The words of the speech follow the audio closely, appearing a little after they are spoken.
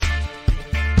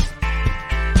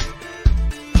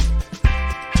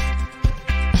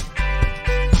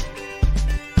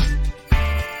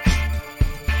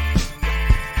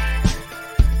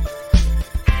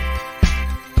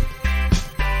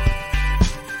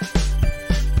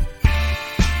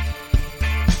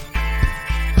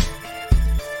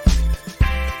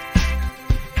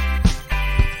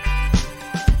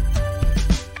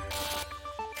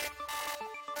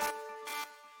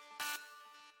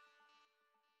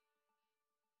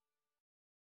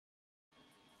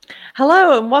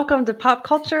Hello and welcome to Pop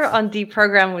Culture on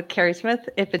Deprogram with Keri Smith.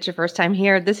 If it's your first time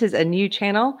here, this is a new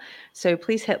channel, so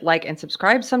please hit like and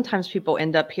subscribe. Sometimes people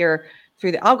end up here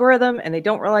through the algorithm and they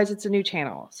don't realize it's a new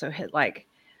channel, so hit like.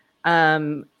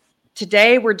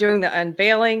 Today we're doing the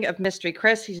unveiling of Mystery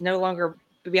Chris. He's no longer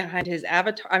behind his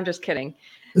avatar. I'm just kidding.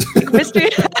 Mystery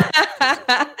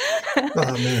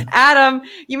Oh, man. Adam,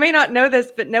 you may not know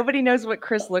this, but nobody knows what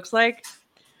Chris looks like.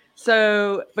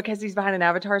 So, because he's behind an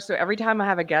avatar, so every time I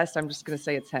have a guest, I'm just going to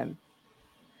say it's him.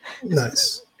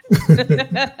 Nice.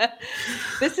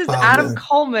 This is Adam Man.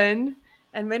 Coleman,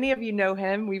 and many of you know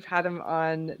him. We've had him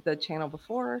on the channel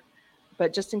before,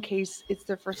 but just in case it's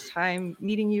their first time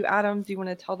meeting you, Adam, do you want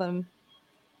to tell them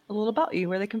a little about you,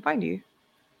 where they can find you?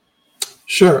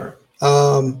 Sure.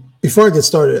 Before I get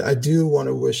started, I do want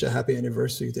to wish a happy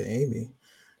anniversary to Amy.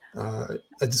 I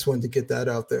just wanted to get that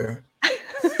out there.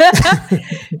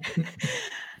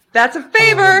 That's a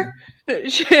favor.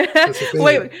 That's a favor.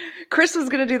 Wait, Chris was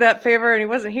going to do that favor and he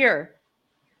wasn't here.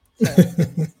 So.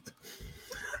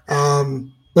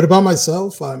 But about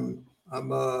myself, I'm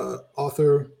a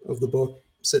author of the book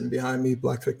sitting behind me,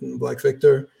 Black Victim, Black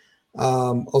Victor.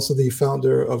 Also the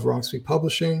founder of Wrong Speak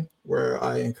Publishing, where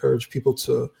I encourage people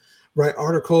to write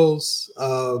articles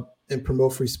and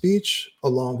promote free speech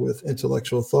along with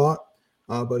intellectual thought.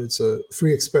 But it's a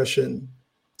free expression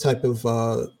type of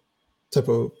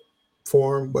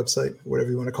form, website, whatever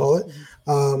you want to call it.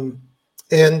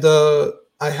 And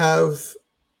I have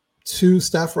 2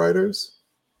 staff writers.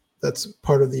 That's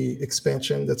part of the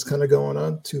expansion that's kind of going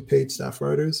on, 2 paid staff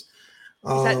writers.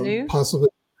 Is that new? Possibly.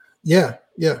 Yeah.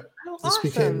 Oh, This awesome.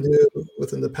 became new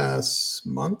within the past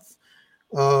month.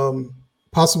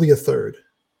 Possibly a 3rd.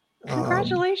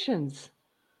 Congratulations.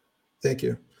 Thank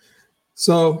you.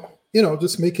 So,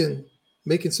 just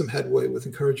making some headway with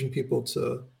encouraging people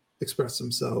to express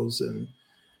themselves and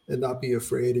not be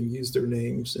afraid and use their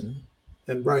names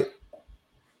and write.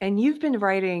 And you've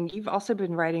also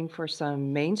been writing for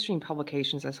some mainstream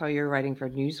publications. I saw you were writing for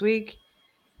Newsweek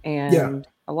and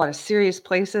a lot of serious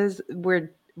places.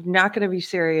 We're not going to be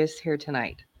serious here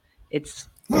tonight. It's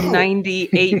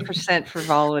 98%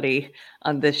 frivolity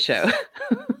on this show.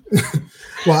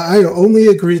 Well, I only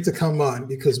agreed to come on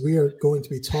because we are going to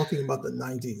be talking about the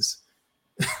 90s.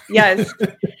 Yes.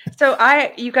 So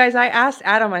I asked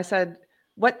Adam, I said,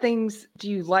 what things do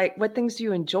you like? What things do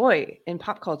you enjoy in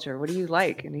pop culture? What do you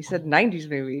like? And he said 90s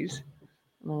movies.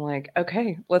 And I'm like,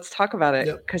 okay, let's talk about it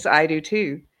because I do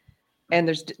too. And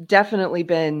there's definitely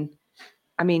been,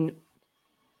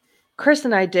 Chris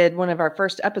and I did one of our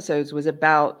first episodes was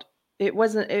about, it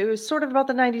was sort of about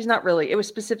the 90s. Not really. It was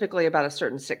specifically about a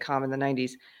certain sitcom in the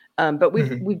 90s. But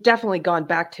we've definitely gone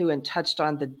back to and touched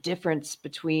on the difference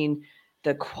between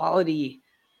the quality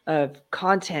of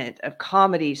content, of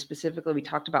comedy specifically. We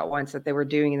talked about once that they were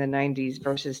doing in the 90s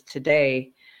versus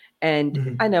today.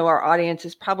 And I know our audience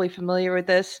is probably familiar with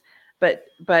this, but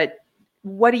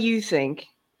what do you think,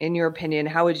 in your opinion?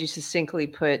 How would you succinctly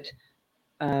put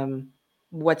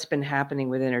what's been happening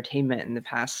with entertainment in the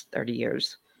past 30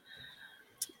 years?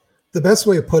 The best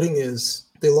way of putting it is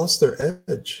they lost their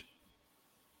edge.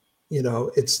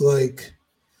 It's like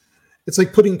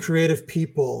putting creative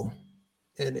people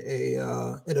in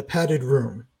a padded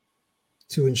room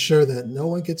to ensure that no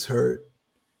one gets hurt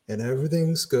and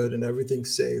everything's good and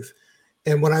everything's safe.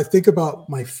 And when I think about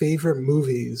my favorite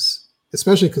movies,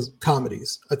 especially because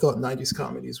comedies, I thought 90s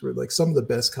comedies were like some of the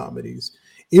best comedies,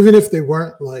 even if they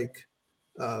weren't like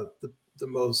the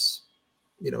most,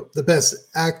 the best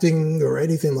acting or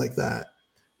anything like that.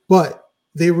 But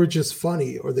they were just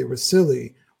funny, or they were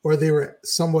silly, or they were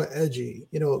somewhat edgy,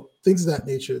 things of that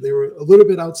nature. They were a little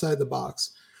bit outside the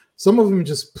box. Some of them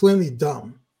just plainly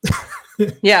dumb.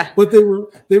 Yeah. But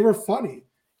they were funny,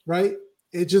 right?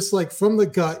 It just like from the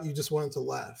gut, you just wanted to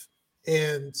laugh.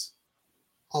 And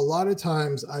a lot of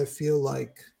times I feel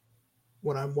like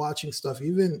when I'm watching stuff,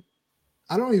 even,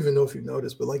 I don't even know if you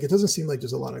noticed, but like, it doesn't seem like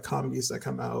there's a lot of comedies that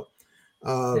come out.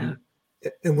 And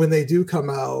when they do come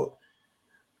out,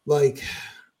 like,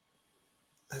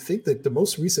 I think that the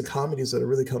most recent comedies that are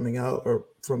really coming out are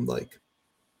from like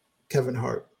Kevin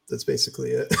Hart. That's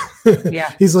basically it.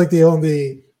 Yeah. He's like the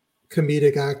only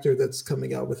comedic actor that's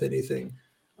coming out with anything.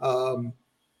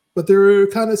 But they're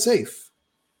kind of safe.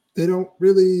 They don't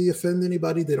really offend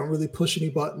anybody. They don't really push any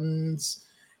buttons.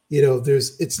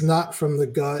 It's not from the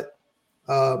gut.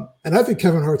 And I think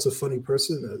Kevin Hart's a funny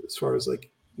person as far as like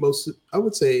I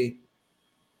would say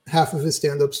half of his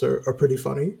stand-ups are pretty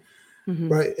funny.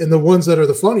 Right. And the ones that are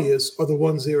the funniest are the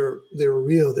ones they were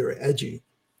real, they were edgy,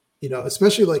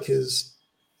 especially like his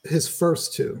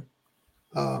first 2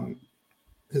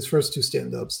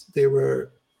 stand-ups. They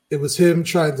were it was him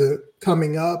trying to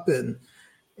coming up and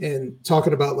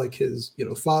talking about like his,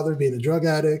 father being a drug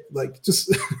addict, like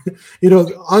just,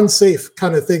 unsafe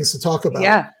kind of things to talk about.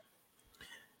 Yeah.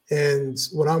 And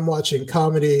when I'm watching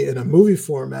comedy in a movie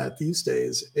format these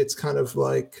days, it's kind of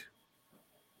like,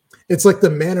 it's like the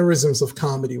mannerisms of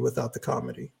comedy without the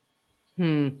comedy.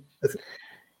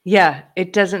 Yeah.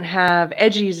 It doesn't have,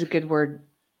 edgy is a good word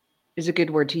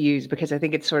to use, because I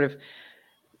think it's sort of,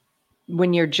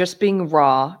 when you're just being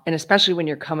raw, and especially when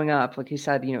you're coming up, like you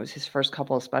said, it was his first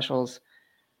couple of specials,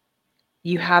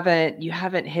 you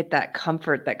haven't hit that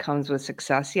comfort that comes with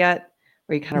success yet,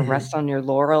 where you kind of rest on your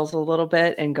laurels a little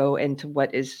bit and go into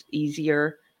what is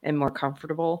easier and more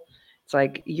comfortable. It's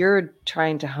like you're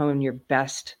trying to hone your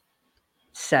best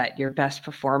set, your best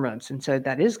performance. And so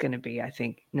that is going to be, I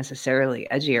think, necessarily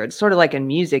edgier. It's sort of like in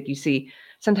music,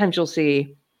 sometimes you'll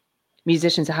see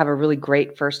musicians that have a really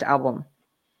great first album,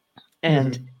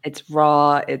 and it's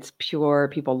raw, it's pure,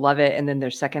 people love it. And then their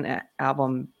second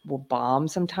album will bomb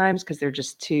sometimes because they're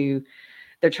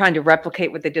trying to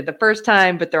replicate what they did the first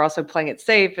time, but they're also playing it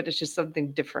safe, but it's just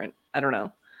something different. I don't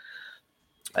know.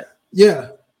 But yeah.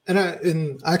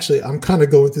 And actually I'm kind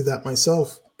of going through that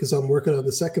myself, because I'm working on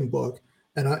the second book,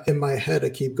 and in my head, I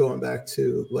keep going back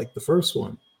to like the first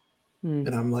one.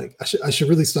 And I'm like, I should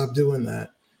really stop doing that.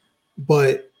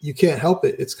 But you can't help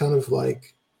it. It's kind of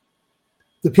like,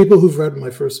 the people who've read my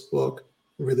first book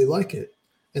really like it,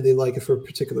 and they like it for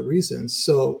particular reasons.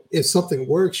 So if something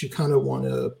works, you kind of want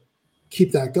to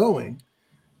keep that going.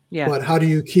 Yeah. But how do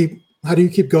you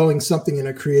keep going something in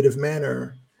a creative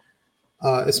manner?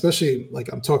 Especially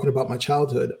like I'm talking about my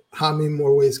childhood. How many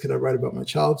more ways can I write about my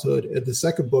childhood? And the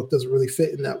second book doesn't really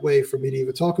fit in that way for me to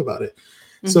even talk about it.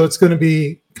 So it's going to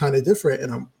be kind of different,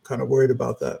 and I'm kind of worried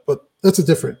about that. But that's a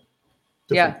different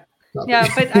topic. Yeah,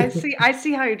 but I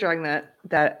see how you're drawing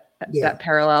that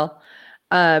parallel.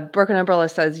 Broken Umbrella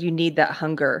says you need that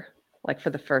hunger, like for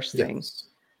the first thing.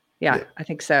 Yeah, I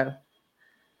think so.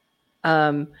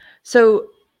 So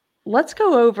let's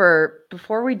go over,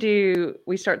 before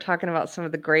we start talking about some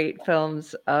of the great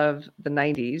films of the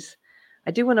 90s.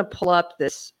 I do want to pull up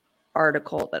this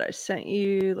article that I sent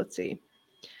you. Let's see.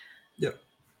 Yeah.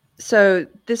 So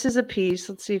this is a piece.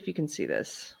 Let's see if you can see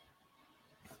this.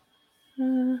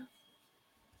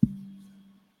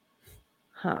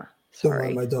 Sorry. Don't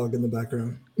mind my dog in the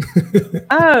background.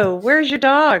 Oh, where's your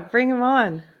dog? Bring him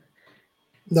on.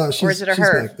 No, she's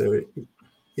back there.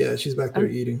 Yeah, she's back there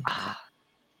eating.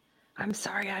 I'm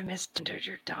sorry, I misgendered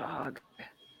your dog.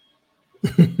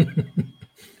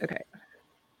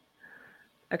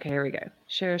 Okay, here we go.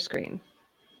 Share screen.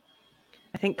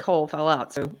 I think Cole fell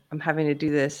out, so I'm having to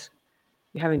do this.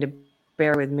 You're having to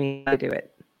bear with me to do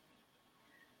it.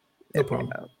 No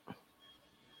problem.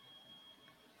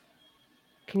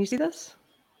 Can you see this?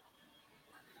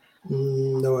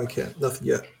 No, I can't. Nothing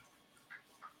yet.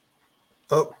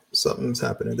 Oh, something's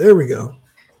happening. There we go.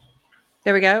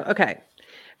 There we go. Okay.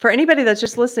 For anybody that's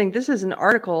just listening, this is an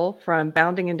article from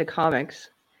Bounding Into Comics,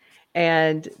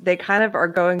 and they kind of are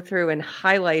going through and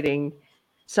highlighting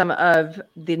some of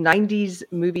the 90s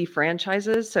movie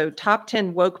franchises. So top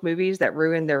 10 woke movies that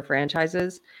ruined their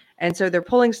franchises. And so they're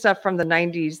pulling stuff from the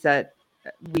 90s that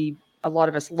a lot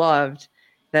of us loved,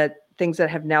 that things that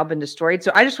have now been destroyed.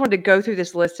 So I just wanted to go through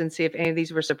this list and see if any of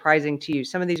these were surprising to you.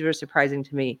 Some of these were surprising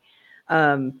to me.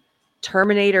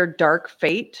 Terminator Dark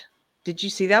Fate. Did you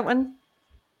see that one?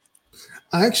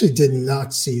 I actually did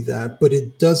not see that, but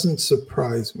it doesn't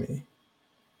surprise me.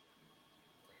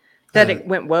 That it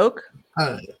went woke?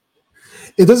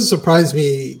 It doesn't surprise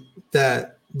me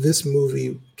that this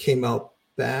movie came out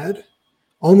bad,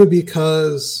 only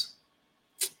because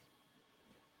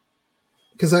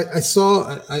I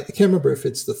saw, I can't remember if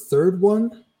it's the third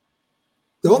one,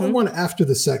 the only one after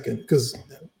the second, because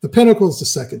the pinnacle is the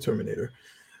second Terminator.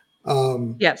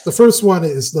 Yes. The first one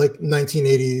is like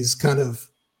 1980s kind of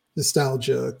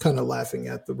nostalgia, kind of laughing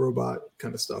at the robot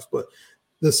kind of stuff. But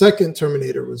the second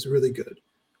Terminator was really good.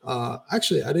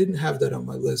 Actually, I didn't have that on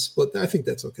my list, but I think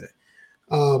that's okay.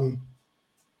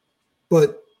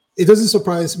 But it doesn't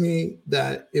surprise me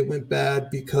that it went bad,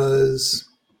 because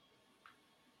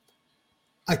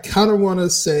I kind of want to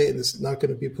say, and it's not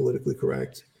going to be politically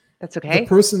correct, that's okay, the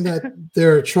person that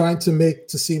they're trying to make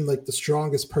to seem like the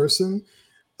strongest person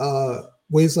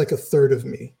weighs like a third of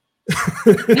me.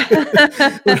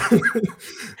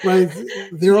 Like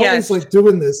they're always like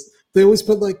doing this. They always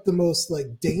put like the most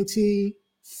like dainty,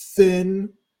 thin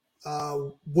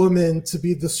woman to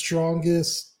be the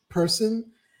strongest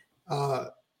person.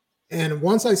 And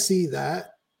once I see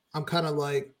that, I'm kind of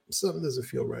like, something doesn't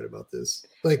feel right about this.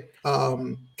 Like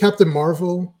Captain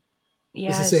Marvel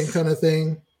is the same kind of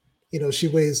thing. she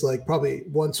weighs like probably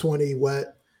 120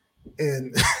 wet,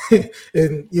 and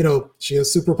and she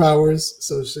has superpowers,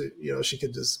 so she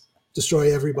could just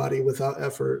destroy everybody without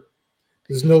effort.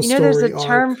 There's no There's a story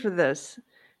term arc. for this.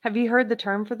 Have you heard the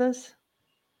term for this?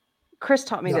 Chris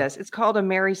taught me No, this. It's called a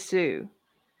Mary Sue.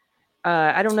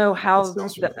 I don't know that how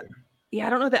sounds familiar. I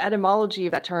don't know the etymology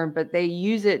of that term, but they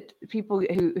use it. People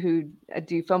who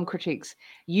do film critiques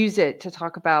use it to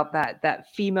talk about that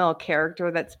female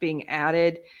character that's being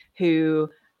added, who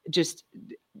just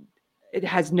it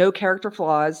has no character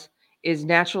flaws, is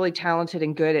naturally talented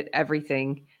and good at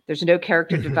everything. There's no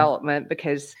character development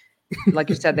because, like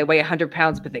you said, they weigh 100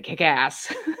 pounds, but they kick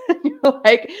ass.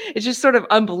 Like, it's just sort of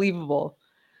unbelievable.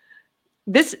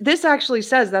 This actually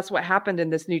says that's what happened in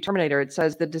this new Terminator. It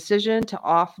says the decision to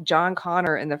off John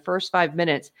Connor in the first 5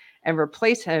 minutes and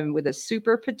replace him with a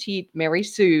super petite Mary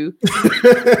Sue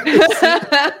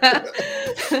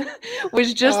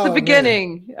was just the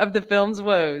beginning of the film's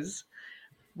woes.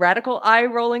 Radical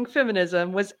eye-rolling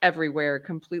feminism was everywhere,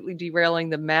 completely derailing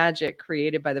the magic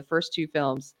created by the first two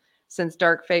films. Since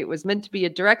Dark Fate was meant to be a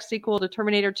direct sequel to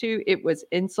Terminator 2, it was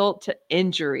insult to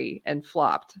injury and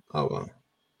flopped. Oh, wow.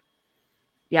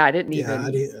 Yeah, I didn't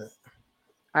even.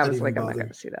 I was like, I'm not going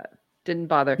to see that. Didn't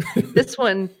bother. This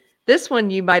one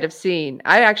you might have seen.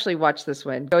 I actually watched this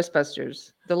one,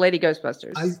 Ghostbusters, the Lady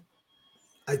Ghostbusters.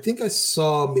 I think I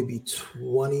saw maybe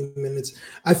 20 minutes.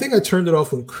 I think I turned it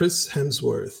off when Chris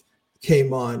Hemsworth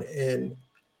came on, and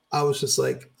I was just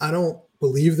like, I don't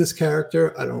believe this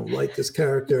character. I don't like this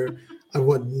character. I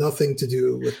want nothing to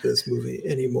do with this movie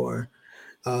anymore.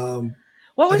 What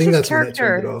was his character? When I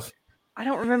turned it off. I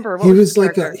don't remember. He was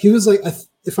like,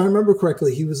 if I remember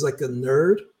correctly, he was like a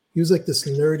nerd. He was like this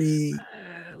nerdy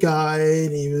guy,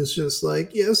 and he was just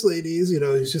like, yes, ladies,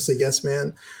 he's just a yes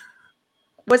man.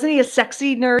 Wasn't he a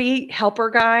sexy, nerdy helper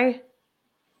guy?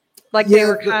 Like they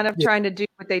were kind of trying to do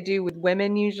what they do with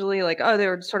women usually. Like, they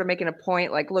were sort of making a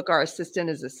point. Like, look, our assistant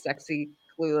is a sexy,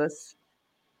 clueless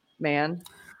man.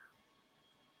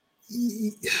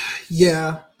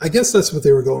 Yeah, I guess that's what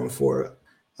they were going for.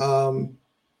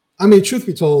 I mean, truth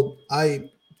be told,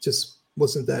 I just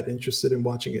wasn't that interested in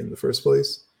watching it in the first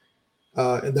place.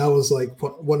 And that was like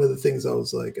one of the things I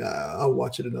was like, I'll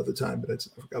watch it another time, but I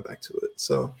just never got back to it.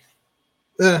 So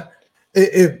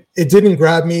it didn't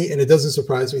grab me, and it doesn't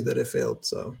surprise me that it failed.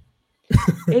 So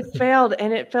it failed,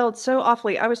 and it failed so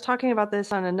awfully. I was talking about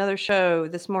this on another show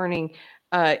this morning.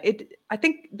 I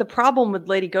think the problem with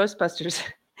Lady Ghostbusters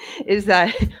is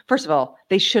that, first of all,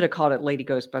 they should have called it Lady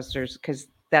Ghostbusters because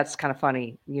that's kind of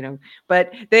funny,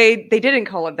 but they didn't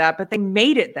call it that, but they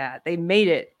made it that. They made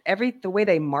it the way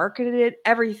they marketed it.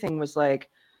 Everything was like,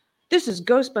 this is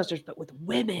Ghostbusters, but with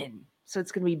women. So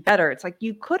it's going to be better. It's like,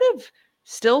 you could have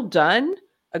still done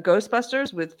a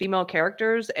Ghostbusters with female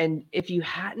characters. And if you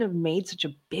hadn't have made such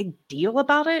a big deal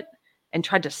about it and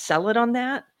tried to sell it on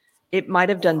that, it might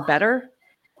have done better.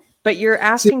 But you're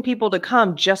asking people to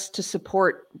come just to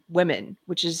support women,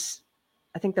 which is,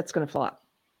 I think that's going to flop.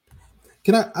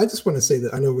 I just want to say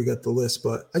that I know we got the list,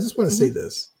 but I just want to say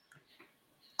this.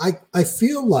 I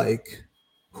feel like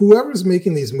whoever's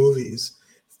making these movies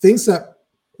thinks that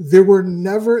there were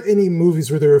never any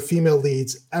movies where there were female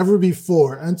leads ever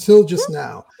before until just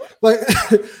now. Like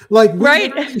we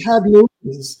literally had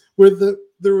movies where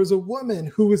there was a woman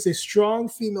who was a strong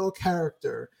female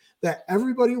character that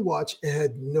everybody watched and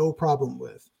had no problem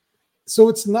with. So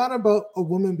it's not about a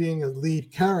woman being a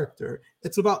lead character.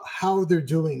 It's about how they're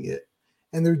doing it.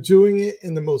 And they're doing it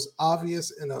in the most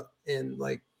obvious and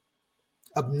like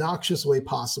obnoxious way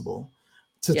possible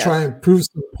to try and prove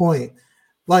some point.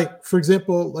 Like, for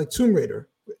example, like Tomb Raider,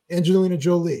 Angelina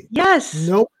Jolie. Yes.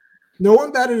 No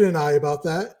one batted an eye about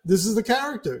that. This is the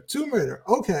character, Tomb Raider.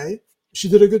 Okay, she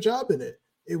did a good job in it.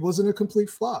 It wasn't a complete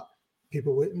flop.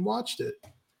 People went and watched it.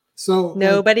 So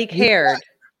nobody cared.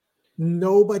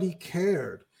 Nobody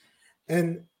cared.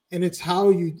 And it's how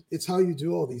you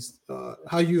do all these,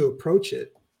 how you approach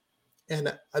it.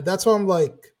 And that's why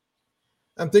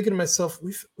I'm thinking to myself,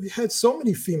 we had so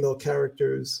many female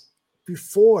characters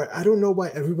before. I don't know why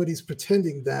everybody's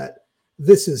pretending that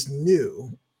this is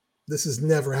new. This has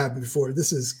never happened before.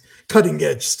 This is cutting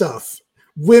edge stuff.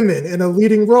 Women in a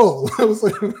leading role. I was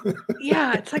like,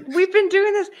 yeah, it's like, we've been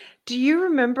doing this. Do you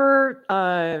remember,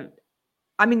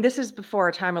 I mean, this is before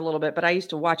our time a little bit, but I used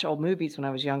to watch old movies when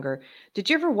I was younger. Did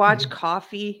you ever watch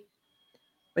Coffee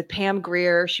with Pam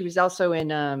Grier? She was also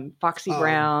in Foxy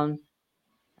Brown.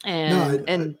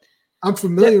 And I'm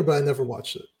familiar, but I never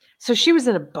watched it. So she was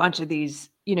in a bunch of these,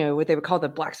 what they would call the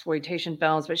blaxploitation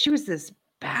films, but she was this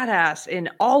badass in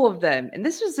all of them. And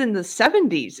this was in the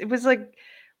 70s. It was like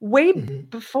way Mhm.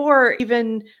 before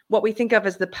even what we think of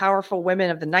as the powerful women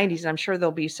of the 90s. And I'm sure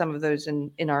there'll be some of those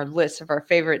in our list of our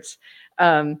favorites.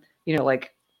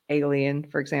 Like Alien,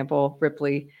 for example,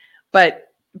 Ripley. But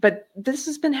this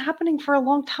has been happening for a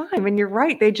long time. And you're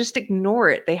right. They just ignore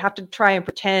it. They have to try and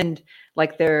pretend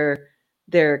like they're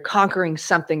conquering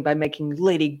something by making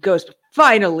Lady Ghost.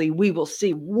 Finally, we will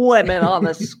see women on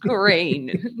the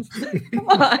screen. Come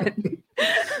on.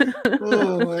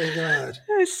 Oh my God.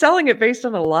 Selling it based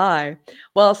on a lie.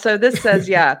 Well, so this says,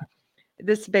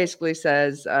 this basically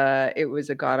says it was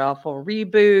a god awful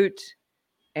reboot.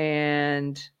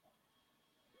 And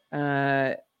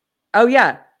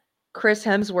Chris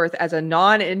Hemsworth as a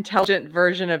non-intelligent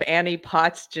version of Annie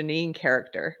Potts' Janine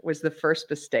character was the first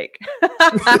mistake.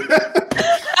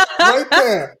 Right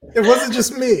there. It wasn't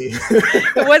just me.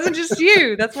 It wasn't just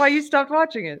you. That's why you stopped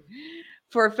watching it.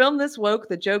 For a film this woke,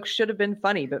 the jokes should have been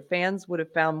funny, but fans would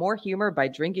have found more humor by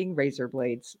drinking razor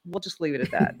blades. We'll just leave it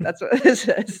at that. That's what this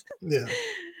says. Yeah.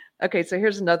 Okay, so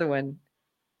here's another one.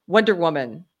 Wonder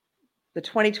Woman, the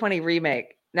 2020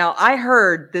 remake. Now, I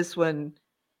heard this one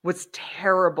was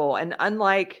terrible, and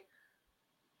unlike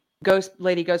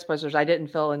Lady Ghostbusters, I didn't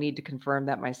feel a need to confirm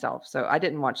that myself, so I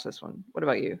didn't watch this one. What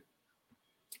about you?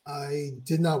 I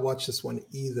did not watch this one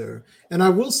either. And I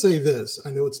will say this, I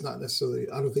know it's not necessarily,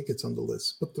 I don't think it's on the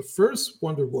list, but the first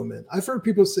Wonder Woman, I've heard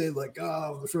people say like,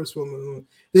 oh, the first woman,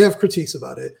 they have critiques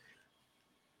about it.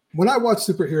 When I watch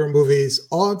superhero movies,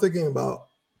 all I'm thinking about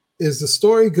is the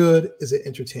story good? Is it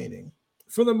entertaining?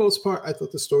 For the most part, I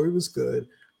thought the story was good.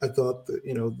 I thought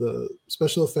the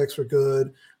special effects were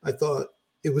good. I thought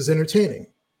it was entertaining.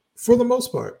 For the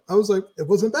most part, I was like, it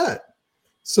wasn't bad.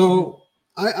 So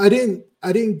I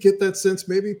didn't get that sense.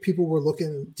 Maybe people were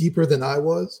looking deeper than I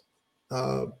was,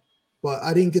 but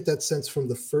I didn't get that sense from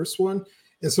the first one.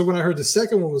 And so when I heard the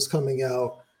second one was coming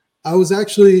out, I was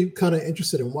actually kind of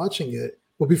interested in watching it.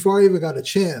 But before I even got a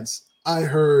chance, I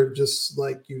heard just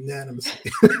like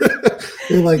unanimously,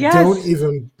 they're like, Yes. Don't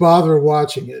even bother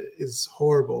watching it. It's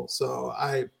horrible. So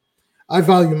I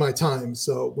value my time.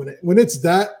 So when it's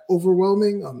that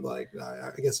overwhelming, I'm like,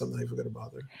 I guess I'm not even going to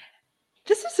bother.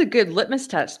 This is a good litmus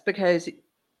test because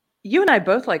you and I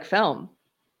both like film.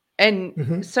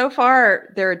 And so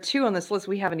far, there are two on this list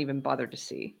we haven't even bothered to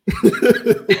see.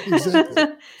 Exactly.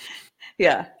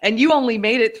 Yeah. And you only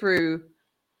made it through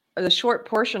the short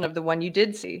portion of the one you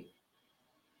did see.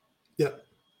 Yep.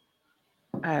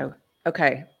 Oh,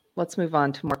 okay. Let's move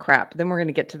on to more crap. Then we're going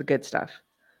to get to the good stuff.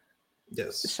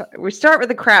 Yes. So we start with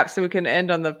the crap so we can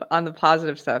end on the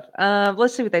positive stuff.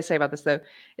 Let's see what they say about this, though.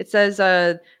 It says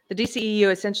the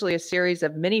DCEU essentially a series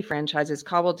of mini franchises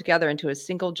cobbled together into a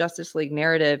single Justice League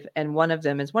narrative, and one of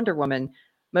them is Wonder Woman.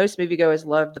 Most moviegoers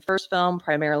loved the first film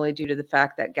primarily due to the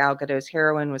fact that Gal Gadot's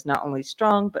heroine was not only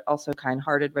strong but also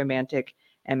kind-hearted, romantic,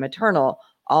 and maternal.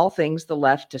 All things the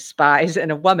left despise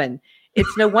in a woman.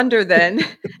 It's no wonder then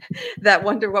that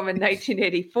Wonder Woman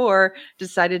 1984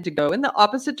 decided to go in the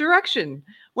opposite direction.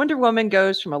 Wonder Woman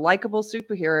goes from a likable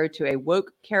superhero to a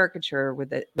woke caricature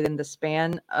within the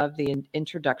span of the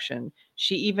introduction.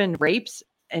 She even rapes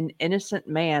an innocent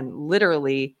man,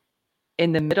 literally,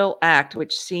 in the middle act,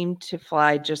 which seemed to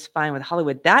fly just fine with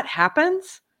Hollywood. That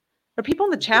happens? Are people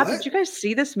in the chat, What? did you guys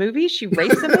see this movie? She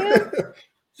rapes a man?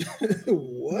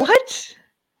 What?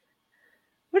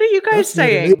 What are you guys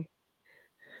saying?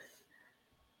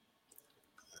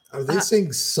 Are they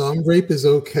saying some rape is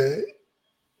okay?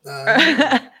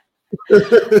 Oh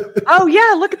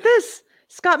yeah, look at this.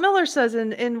 Scott Miller says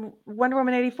in Wonder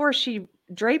Woman 84, she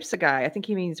drapes a guy. I think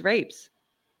he means rapes.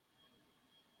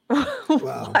 Wow.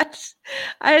 What?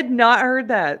 I had not heard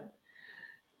that.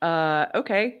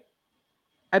 Okay.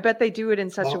 I bet they do it in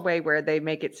such a way where they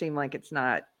make it seem like it's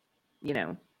not, I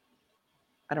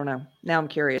don't know. Now I'm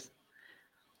curious.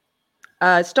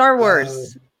 Star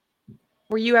Wars.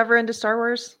 Were you ever into Star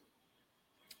Wars?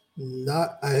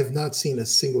 I have not seen a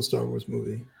single Star Wars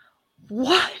movie.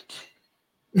 What?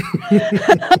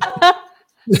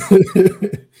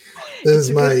 This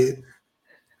is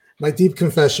my deep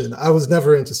confession. I was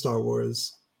never into Star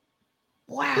Wars.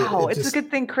 Wow. It's a good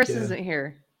thing Chris isn't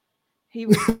here. He's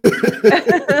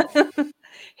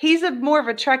more of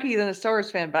a Trekkie than a Star Wars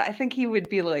fan, but I think he would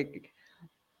be like,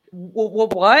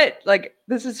 what? Like,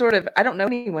 this is sort of, I don't know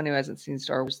anyone who hasn't seen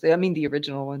Star Wars. I mean, the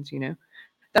original ones,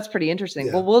 That's pretty interesting.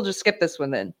 Yeah. Well, we'll just skip this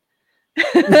one then.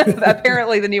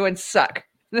 Apparently the new ones suck.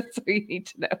 That's what you need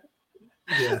to know.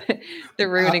 Yeah. They're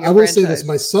ruining I will say this.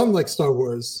 My son likes Star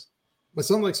Wars. But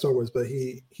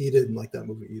he didn't like that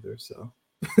movie either. So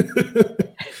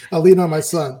I'll lean on my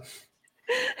son.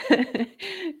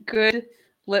 Good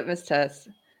litmus test.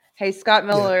 Hey, Scott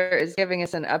Miller is giving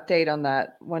us an update on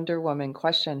that Wonder Woman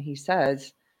question. He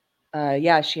says,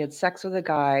 yeah, she had sex with a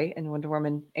guy in Wonder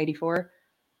Woman 84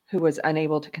 who was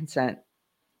unable to consent.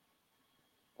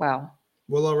 Wow.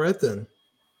 Well, all right then.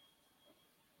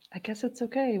 I guess it's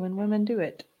okay when women do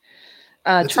it.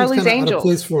 That Charlie's seems kind of out of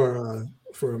place for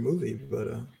a movie, but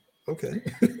okay.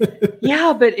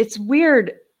 Yeah, but it's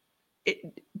weird.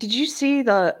 Did you see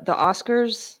the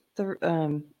Oscars?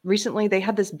 Recently they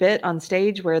had this bit on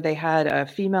stage where they had a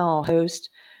female host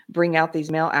bring out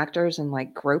these male actors and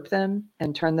like grope them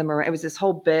and turn them around. It was this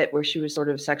whole bit where she was sort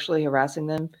of sexually harassing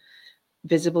them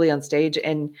visibly on stage.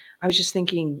 And I was just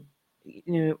thinking,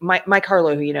 Mike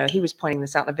Harlow, who, he was pointing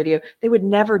this out in a video, they would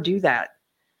never do that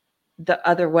the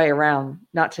other way around.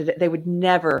 They would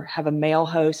never have a male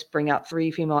host bring out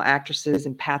 3 female actresses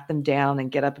and pat them down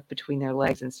and get up between their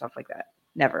legs and stuff like that.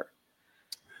 Never.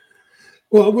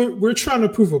 Well, we're trying to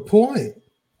prove a point.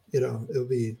 It'll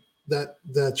be that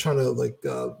trying to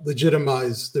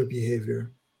legitimize their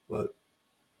behavior. But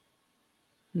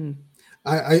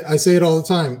I say it all the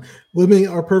time. Women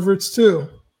are perverts too.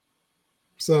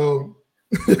 So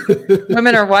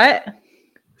women are what?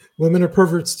 Women are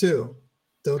perverts too.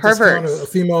 Don't discount a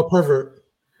female pervert.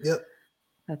 Yep.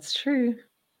 That's true.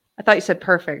 I thought you said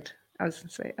perfect. I was going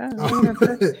to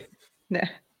say, no.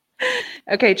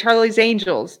 Okay, Charlie's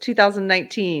Angels,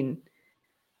 2019.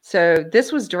 So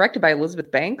this was directed by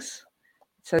Elizabeth Banks.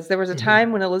 It says there was a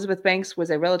time when Elizabeth Banks was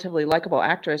a relatively likable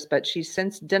actress, but she's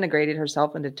since denigrated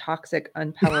herself into toxic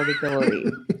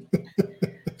unpalatability.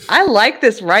 I like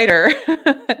this writer.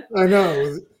 I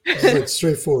know. It's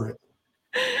straightforward.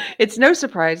 It's no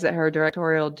surprise that her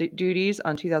directorial duties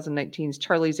on 2019's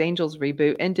Charlie's Angels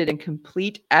reboot ended in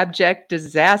complete abject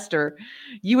disaster.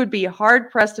 You would be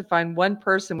hard-pressed to find one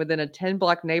person within a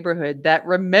 10-block neighborhood that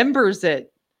remembers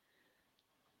it.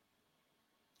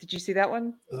 Did you see that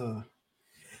one?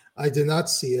 I did not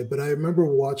see it, but I remember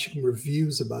watching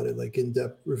reviews about it, like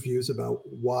in-depth reviews about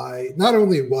not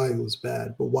only why it was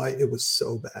bad, but why it was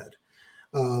so bad.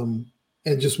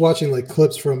 And just watching like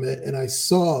clips from it. And I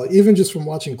saw, even just from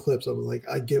watching clips, I was like,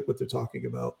 I get what they're talking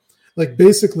about. Like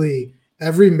basically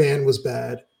every man was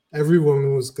bad. Every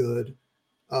woman was good.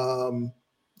 That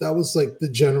was like the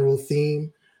general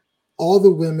theme. All the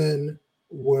women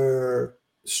were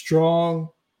strong,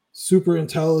 super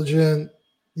intelligent,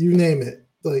 you name it.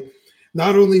 Like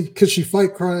not only could she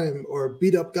fight crime or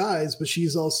beat up guys, but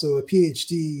she's also a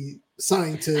PhD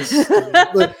scientist.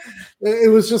 But it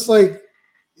was just like,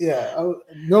 yeah,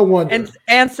 no wonder.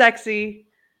 And sexy.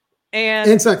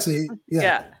 And sexy.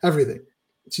 Yeah, everything.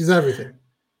 She's everything.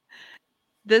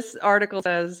 This article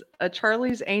says a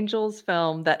Charlie's Angels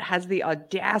film that has the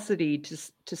audacity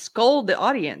to scold the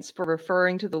audience for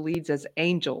referring to the leads as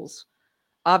angels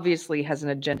obviously has an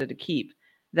agenda to keep.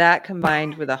 That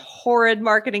combined with a horrid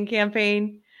marketing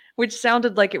campaign, which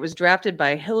sounded like it was drafted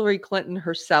by Hillary Clinton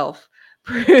herself,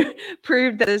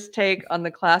 proved that this take on the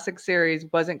classic series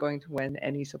wasn't going to win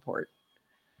any support.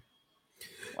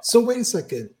 So wait a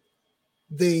second.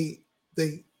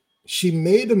 She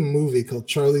made a movie called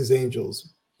Charlie's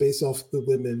Angels based off the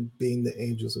women being the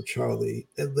angels of Charlie,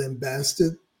 and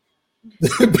lambasted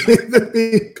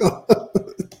being called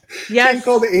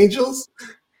the angels.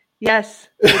 Yes,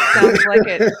 it sounds like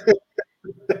it.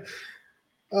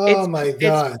 My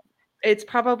God. It's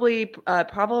probably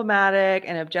problematic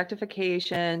and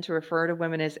objectification to refer to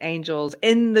women as angels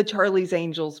in the Charlie's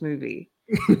Angels movie.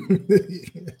 And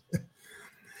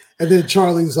then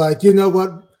Charlie's like, you know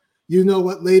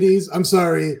what, ladies? I'm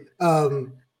sorry,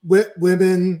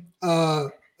 women.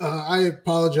 I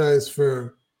apologize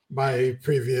for my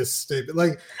previous statement.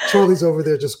 Like Charlie's over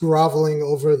there just groveling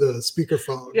over the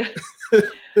speakerphone. Yeah.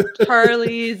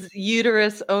 Charlie's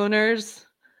uterus owners.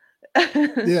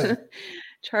 Yeah.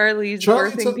 Charlie's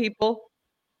birthing people.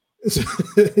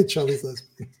 Charlie's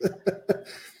lesbian.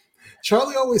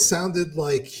 Charlie always sounded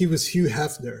like he was Hugh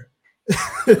Hefner.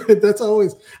 That's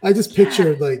always, I just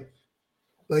pictured like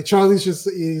Charlie's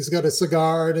he's got a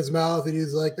cigar in his mouth and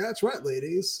he's like, that's right,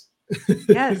 ladies.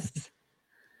 Yes.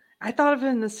 I thought of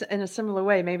him in a similar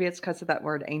way. Maybe it's because of that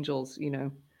word angels,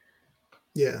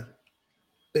 Yeah.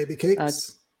 Baby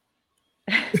cakes.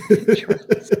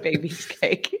 Charlie's baby's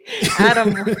cake.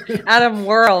 Adam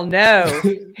Whirl, no.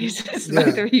 He says no.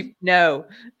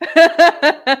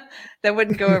 That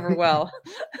wouldn't go over well.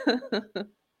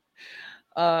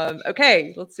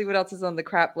 Okay, let's see what else is on the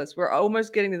crap list. We're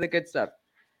almost getting to the good stuff.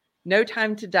 No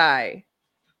Time to Die.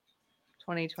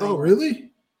 2020. Oh,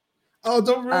 really? Oh,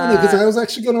 don't ruin it, because I was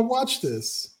actually going to watch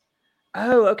this.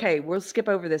 Oh, okay. We'll skip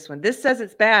over this one. This says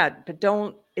it's bad, but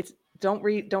don't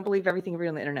believe everything you read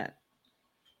on the internet.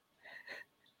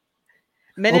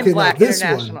 Men in Okay, now Black this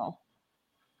one, International.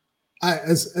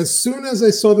 as soon as I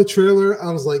saw the trailer,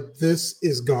 I was like, "This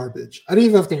is garbage." I didn't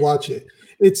even have to watch it.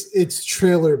 It's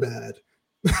trailer bad.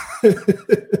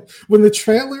 When the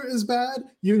trailer is bad,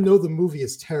 you know the movie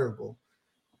is terrible.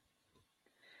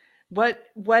 What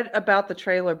about the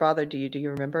trailer bothered you? Do you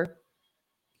remember?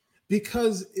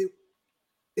 Because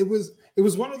it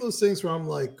was one of those things where I'm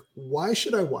like, why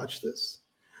should I watch this?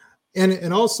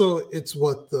 And also it's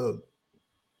what, the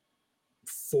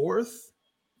fourth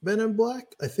Men in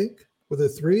Black, I think. Were there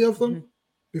three of them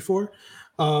before?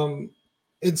 And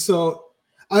so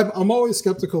I'm always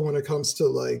skeptical when it comes to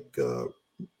like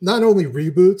not only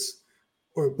reboots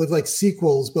but like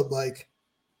sequels, but like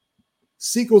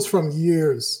sequels from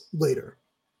years later.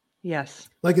 Yes.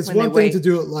 Like it's one thing to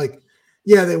do it like,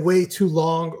 yeah, they wait too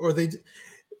long, or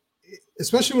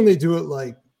especially when they do it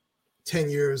like 10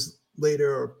 years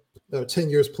later, or 10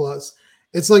 years plus.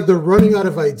 It's like they're running out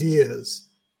of ideas,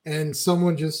 and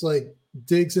someone just like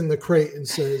digs in the crate and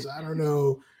says, I don't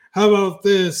know, how about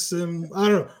this? And I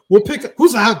don't know, we'll pick,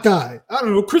 who's a hot guy? I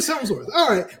don't know, Chris Hemsworth. All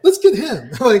right, let's get him.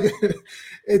 Like,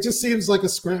 it just seems like a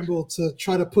scramble to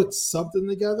try to put something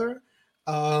together.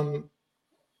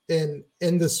 And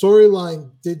the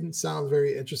storyline didn't sound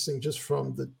very interesting just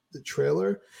from the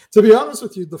trailer. To be honest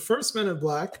with you, the first Men in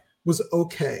Black was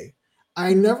okay.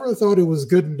 I never thought it was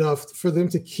good enough for them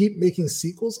to keep making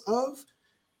sequels of,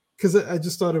 because I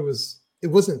just thought it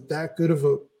wasn't that good of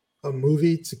a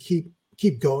movie to keep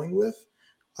going with.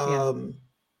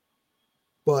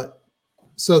 But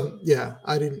so yeah,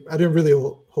 I didn't really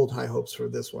hold high hopes for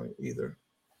this one either.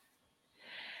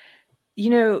 You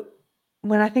know,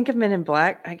 when I think of Men in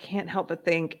Black, I can't help but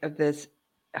think of this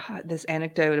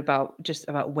anecdote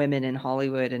about women in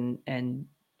Hollywood and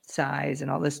size and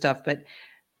all this stuff. But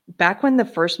back when the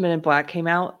first Men in Black came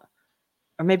out,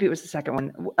 or maybe it was the second one,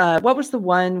 what was the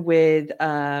one with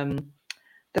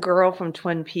the girl from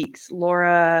Twin Peaks,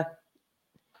 not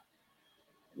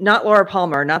Laura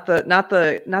Palmer, not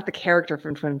the character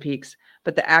from Twin Peaks,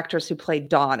 but the actress who played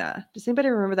Donna. Does anybody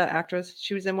remember that actress?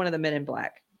 She was in one of the Men in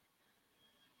Black.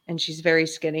 And she's very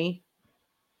skinny.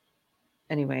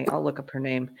 Anyway, I'll look up her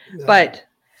name. No. But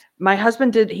my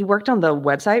husband he worked on the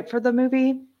website for the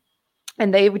movie,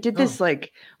 and they did this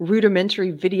like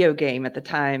rudimentary video game at the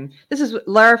time. This is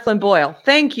Lara Flynn Boyle.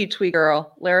 Thank you, Twee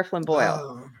Girl. Lara Flynn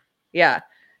Boyle. Yeah.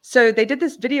 So they did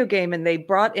this video game, and they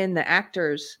brought in the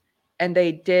actors, and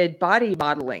they did body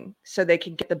modeling so they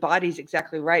could get the bodies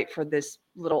exactly right for this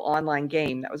little online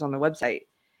game that was on the website.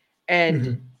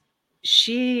 And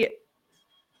she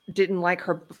didn't like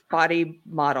her body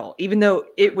model, even though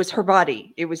it was her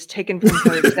body. It was taken from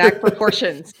her exact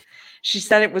proportions. She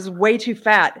said it was way too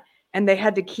fat, and they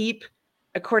had to keep,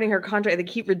 according to her contract, they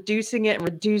keep reducing it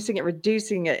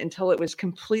until it was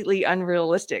completely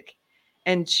unrealistic.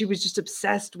 And she was just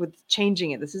obsessed with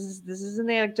changing it. This is an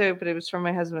anecdote, but it was from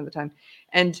my husband at the time.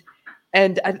 And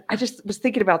I just was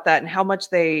thinking about that and how much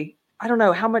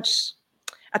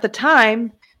at the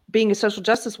time, being a social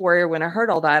justice warrior, when I heard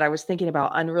all that, I was thinking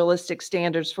about unrealistic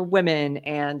standards for women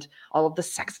and all of the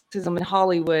sexism in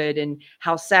Hollywood and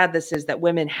how sad this is that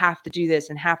women have to do this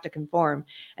and have to conform.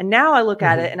 And now I look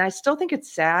at it and I still think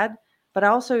it's sad, but I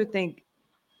also think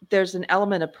there's an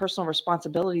element of personal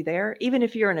responsibility there. Even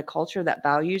if you're in a culture that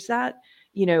values that,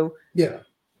 you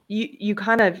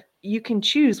can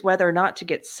choose whether or not to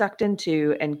get sucked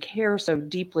into and care so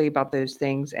deeply about those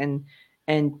things and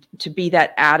to be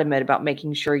that adamant about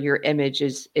making sure your image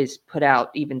is put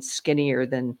out even skinnier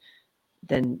than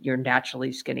your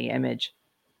naturally skinny image.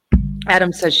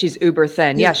 Adam says she's uber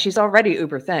thin. Yeah, she's already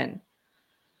uber thin.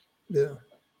 Yeah.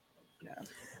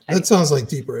 That sounds like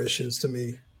deeper issues to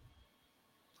me.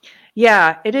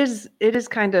 Yeah, it is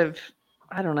kind of,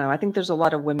 I don't know. I think there's a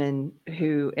lot of women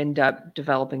who end up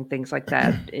developing things like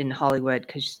that in Hollywood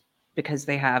because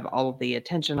they have all of the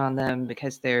attention on them,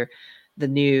 because they're the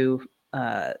new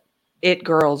it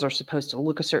girls are supposed to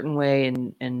look a certain way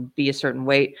and be a certain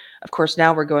weight. Of course,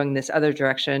 now we're going this other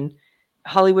direction.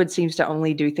 Hollywood seems to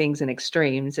only do things in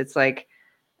extremes. It's like,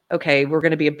 okay, we're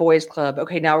going to be a boys club.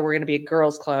 Okay, now we're going to be a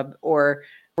girls club, or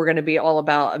we're going to be all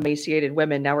about emaciated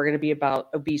women. Now we're going to be about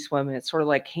obese women. It's sort of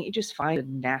like, can't you just find a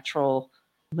natural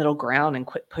middle ground and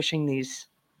quit pushing these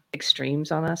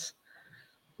extremes on us?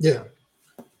 Yeah.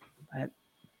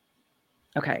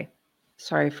 Okay.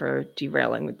 Sorry for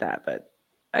derailing with that, but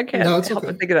I can't help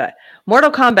but think of that. Mortal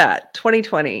Kombat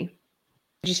 2020. Did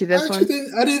you see this one? I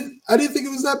didn't think it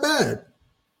was that bad.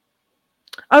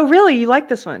 Oh, really? You like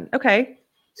this one? Okay.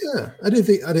 Yeah, I didn't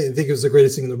think it was the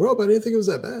greatest thing in the world, but I didn't think it was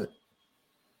that bad.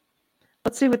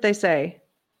 Let's see what they say.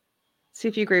 See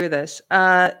if you agree with this.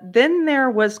 Then there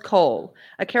was Cole,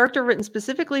 a character written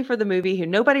specifically for the movie who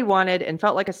nobody wanted and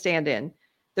felt like a stand-in.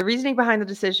 The reasoning behind the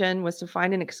decision was to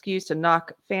find an excuse to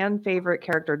knock fan favorite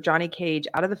character Johnny Cage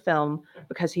out of the film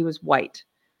because he was white.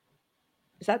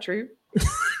 Is that true?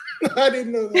 I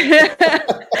didn't know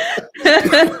that.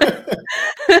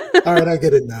 All right, I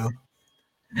get it now.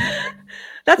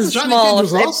 That's a Johnny small.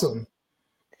 Cage was awesome.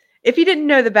 If you didn't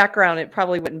know the background, it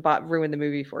probably wouldn't ruin the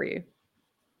movie for you.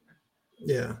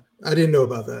 Yeah, I didn't know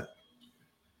about that.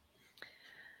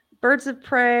 Birds of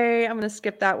Prey. I'm going to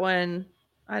skip that one.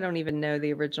 I don't even know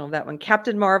the original of that one.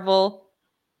 Captain Marvel.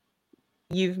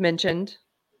 You've mentioned,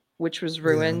 which was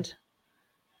ruined.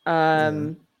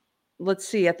 Yeah. Let's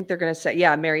see. I think they're going to say,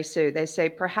 Mary Sue. They say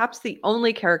perhaps the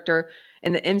only character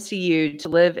in the MCU to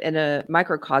live in a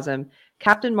microcosm.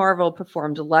 Captain Marvel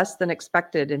performed less than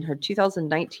expected in her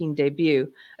 2019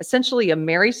 debut, essentially a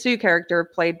Mary Sue character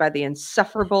played by the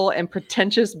insufferable and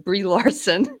pretentious Brie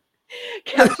Larson.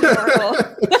 Captain Marvel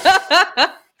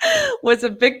was a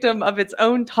victim of its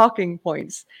own talking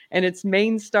points and its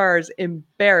main star's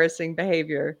embarrassing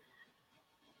behavior.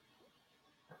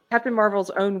 Captain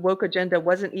Marvel's own woke agenda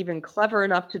wasn't even clever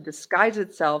enough to disguise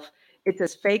itself. It's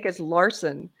as fake as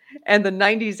Larson and the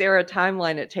 90s era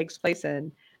timeline it takes place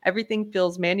in. Everything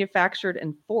feels manufactured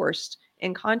and forced,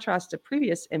 in contrast to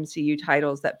previous MCU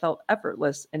titles that felt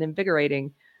effortless and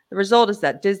invigorating. The result is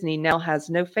that Disney now has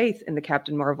no faith in the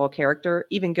Captain Marvel character,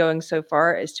 even going so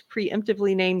far as to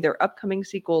preemptively name their upcoming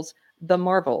sequels The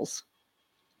Marvels.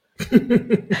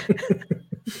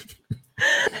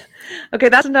 Okay,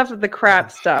 that's enough of the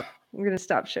crap stuff. We're going to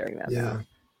stop sharing that now.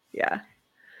 Yeah.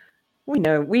 We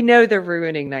know they're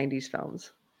ruining 90s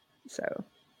films. So,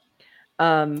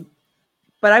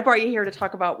 but I brought you here to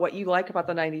talk about what you like about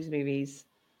the 90s movies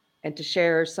and to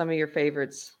share some of your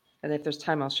favorites. And if there's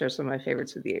time, I'll share some of my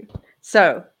favorites with you.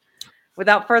 So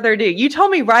without further ado, you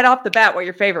told me right off the bat what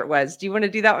your favorite was. Do you want to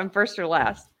do that one first or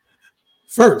last?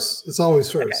 First. It's always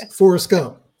first. Okay. Forrest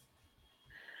Gump.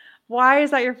 Why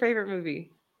is that your favorite movie?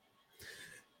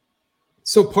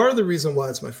 So part of the reason why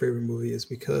it's my favorite movie is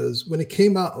because when it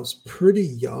came out, I was pretty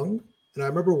young. And I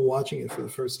remember watching it for the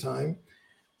first time.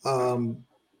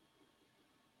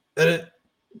 And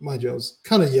mind you, I was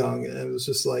kind of young, and it was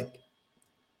just like,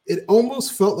 it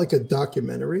almost felt like a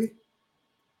documentary,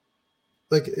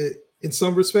 in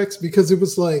some respects, because it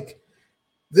was like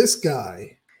this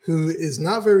guy who is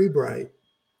not very bright,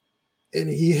 and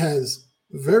he has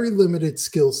very limited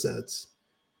skill sets,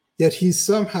 yet he's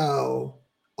somehow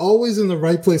always in the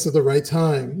right place at the right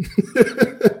time.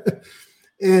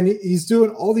 And he's doing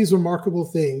all these remarkable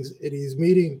things, and he's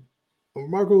meeting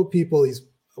remarkable people.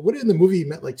 What in the movie he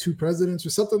met like 2 presidents or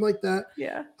something like that.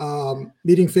 Yeah.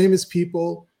 Meeting famous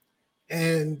people,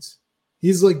 and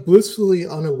he's like blissfully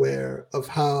unaware of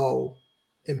how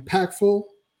impactful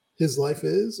his life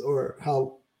is, or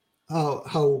how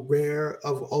rare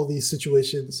of all these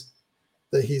situations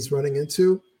that he's running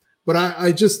into. But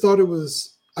I just thought it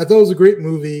was a great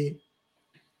movie.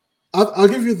 I'll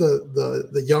give you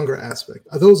the younger aspect.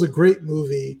 I thought it was a great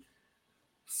movie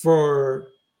for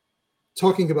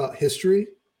talking about history.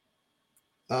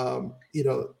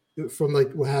 From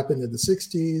like what happened in the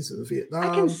 60s and Vietnam.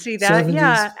 I can see that. 70s.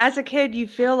 Yeah. As a kid, you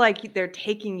feel like they're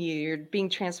taking you, you're being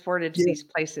transported to these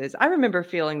places. I remember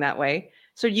feeling that way.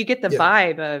 So you get the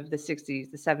vibe of the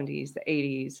 60s, the 70s, the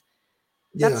 80s.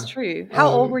 That's true. How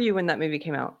old were you when that movie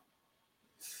came out?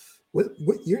 What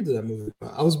year did that movie come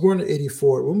out? I was born in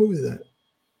 84.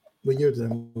 What year did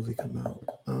that movie come out?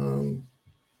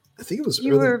 I think it was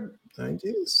early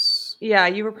 90s. Yeah,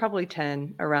 you were probably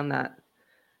 10 around that.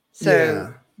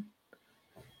 So,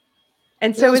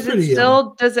 and so is it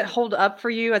still, does it hold up for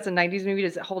you as a 90s movie?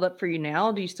 Does it hold up for you now?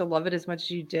 Do you still love it as much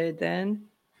as you did then?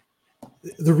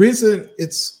 The reason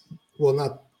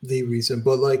not the reason,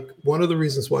 but like one of the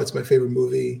reasons why it's my favorite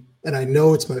movie, and I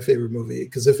know it's my favorite movie,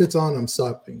 because if it's on, I'm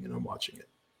stopping and I'm watching it.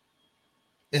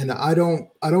 And I don't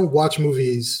watch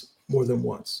movies more than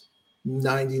once,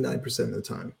 99% of the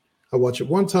time. I watch it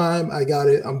one time, I got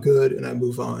it, I'm good, and I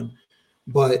move on.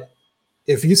 But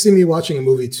if you see me watching a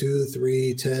movie 2,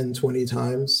 3, 10, 20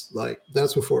 times, like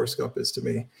that's what Forrest Gump is to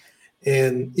me.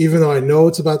 And even though I know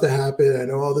it's about to happen, I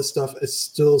know all this stuff, it's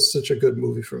still such a good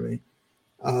movie for me.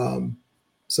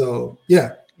 So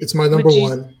yeah, it's my number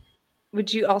one.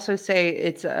 Would you also say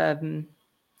it's a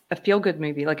feel-good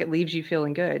movie? Like it leaves you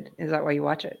feeling good? Is that why you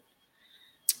watch it?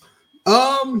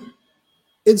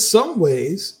 In some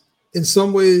ways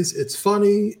it's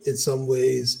funny. In some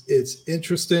ways it's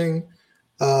interesting.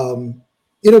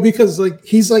 Because like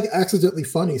he's like accidentally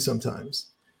funny sometimes,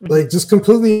 like just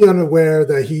completely unaware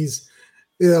that he's,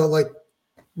 like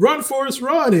run, Forrest,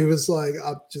 run. He was like,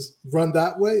 I'll just run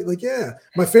that way. Like, yeah.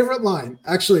 My favorite line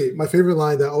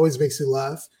that always makes me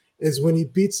laugh is when he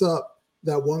beats up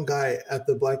that one guy at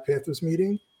the Black Panthers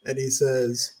meeting and he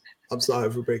says, I'm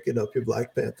sorry for breaking up your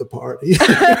Black Panther party.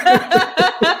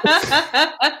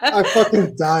 I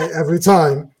fucking die every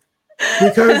time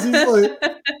because he's like,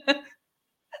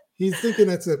 he's thinking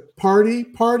it's a party,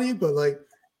 but like,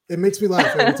 it makes me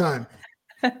laugh every time.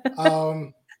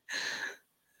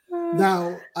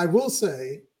 Now, I will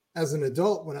say, as an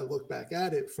adult, when I look back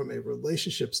at it from a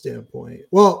relationship standpoint,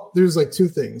 well, there's like two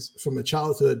things. From a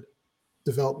childhood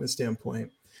development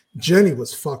standpoint, Jenny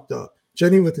was fucked up.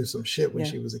 Jenny went through some shit when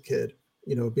she was a kid,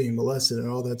 you know, being molested and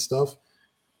all that stuff.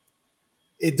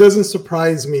 It doesn't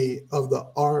surprise me of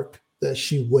the arc that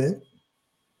she went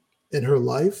in her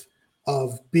life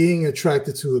of being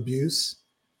attracted to abuse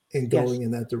and going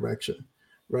in that direction,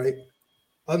 right?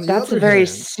 That's a very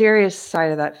serious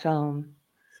side of that film.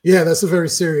 Yeah, that's a very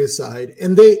serious side.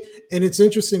 And it's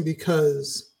interesting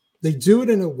because they do it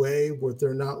in a way where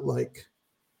they're not like,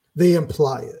 they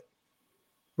imply it,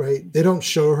 right? They don't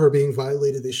show her being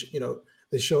violated.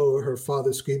 They show her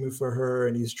father screaming for her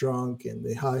and he's drunk and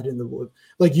they hide in the wood.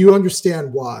 Like, you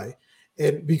understand why.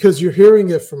 And because you're hearing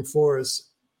it from Forrest,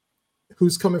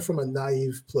 who's coming from a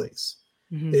naive place.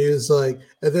 Mm-hmm. It was like,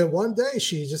 and then one day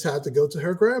she just had to go to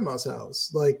her grandma's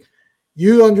house. Like,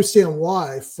 you understand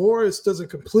why. Forrest doesn't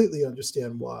completely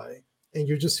understand why. And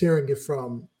you're just hearing it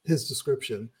from his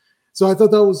description. So I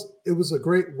thought it was a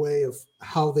great way of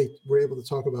how they were able to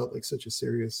talk about like such a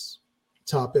serious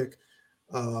topic.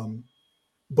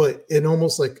 But in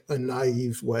almost like a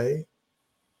naive way.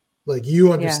 Like,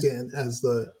 you understand as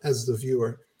the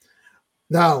viewer.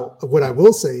 Now, what I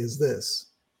will say is this,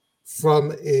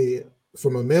 from a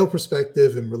male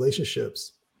perspective in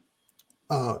relationships,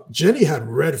 Jenny had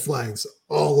red flags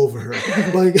all over her.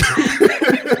 Like,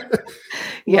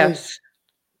 yes.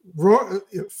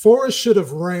 Forrest should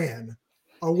have ran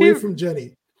away from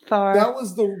Jenny. Far. That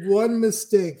was the one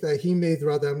mistake that he made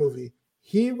throughout that movie.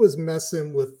 He was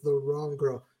messing with the wrong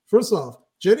girl. First off,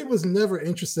 Jenny was never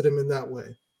interested in him in that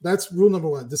way. That's rule number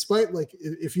one. Despite, like,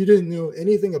 if you didn't know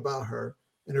anything about her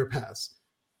in her past,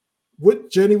 what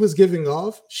Jenny was giving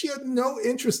off, she had no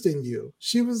interest in you.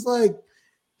 She was like,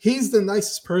 he's the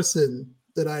nicest person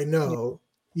that I know.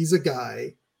 He's a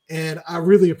guy, and I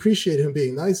really appreciate him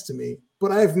being nice to me,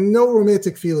 but I have no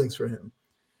romantic feelings for him.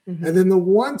 Mm-hmm. And then the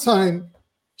one time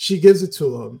she gives it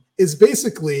to him is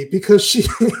basically because she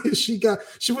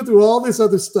went through all this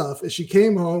other stuff and she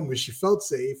came home where she felt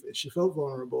safe and she felt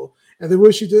vulnerable. And then what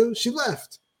did she do? She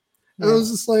left. And I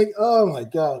was just like, oh my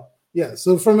God. Yeah.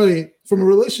 So from a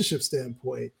relationship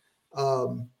standpoint,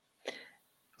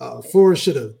 Forrest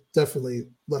should have definitely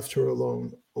left her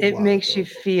alone. It makes you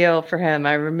feel for him.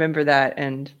 I remember that.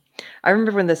 And I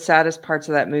remember when the saddest parts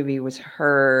of that movie was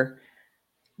her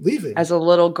leaving as a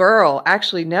little girl.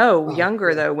 Actually, no,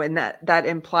 younger though, when that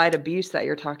implied abuse that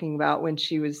you're talking about, when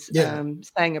she was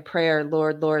saying a prayer,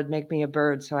 Lord, make me a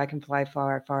bird so I can fly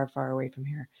far, far, far away from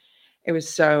here. It was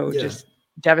so just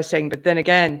devastating. But then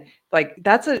again, like,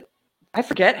 I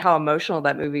forget how emotional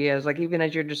that movie is. Like, even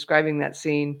as you're describing that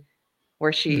scene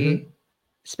where she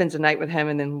spends a night with him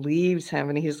and then leaves him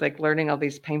and he's like learning all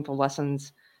these painful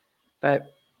lessons.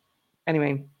 But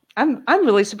anyway, I'm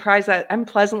really surprised I'm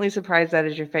pleasantly surprised that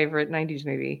is your favorite 90s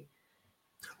movie.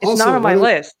 It's also not on my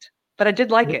list, but I did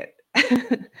like it.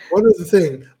 One other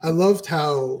thing, I loved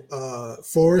how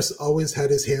Forrest always had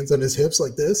his hands on his hips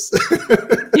like this.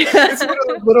 It's one of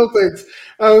those little things.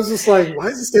 I was just like, why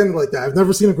is he standing like that? I've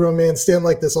never seen a grown man stand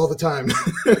like this all the time.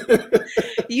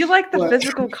 You like the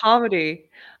physical comedy.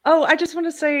 Oh, I just want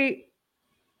to say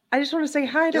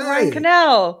hi to Ryan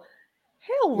Cannell.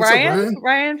 Hey, Ryan.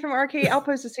 Ryan from Arcade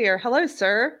Outpost is here. Hello,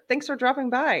 sir. Thanks for dropping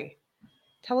by.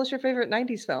 Tell us your favorite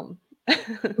 90s film.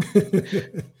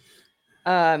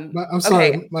 I'm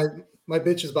sorry. Okay. My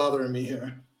bitch is bothering me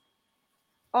here.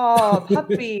 Oh,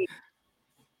 puppy.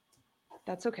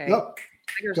 That's okay.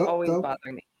 Tiger's always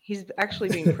bothering me. He's actually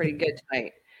being pretty good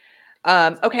tonight.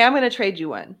 Okay, I'm going to trade you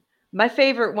one. My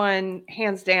favorite one,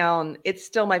 hands down, it's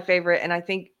still my favorite. And I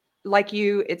think, like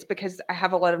you, it's because I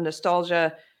have a lot of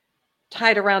nostalgia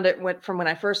tied around it from when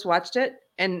I first watched it.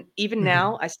 And even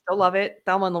now, I still love it.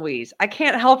 Thelma and Louise. I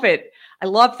can't help it. I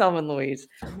love Thelma and Louise.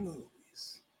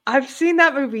 I've seen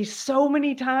that movie so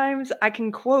many times. I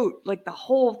can quote like the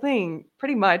whole thing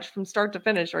pretty much from start to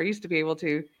finish, or I used to be able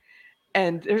to.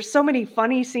 And there's so many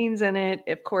funny scenes in it.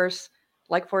 Of course,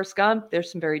 like Forrest Gump, there's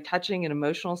some very touching and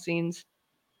emotional scenes.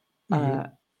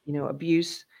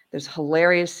 Abuse. There's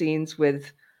hilarious scenes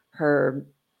with her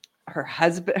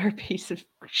husband, her piece of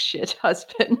shit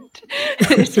husband.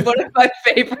 It's one of my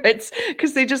favorites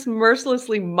because they just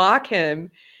mercilessly mock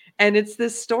him. And it's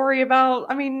this story about,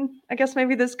 I mean, I guess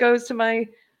maybe this goes to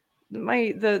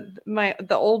the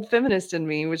old feminist in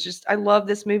me, was just, I love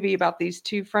this movie about these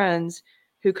two friends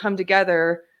who come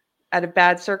together at a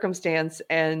bad circumstance.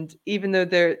 And even though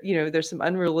there's some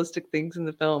unrealistic things in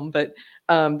the film, but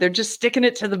they're just sticking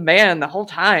it to the man the whole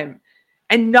time.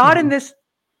 And not in this,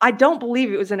 I don't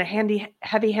believe it was in a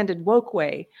heavy-handed woke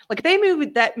way. Like if they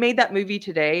made that movie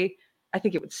today, I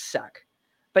think it would suck.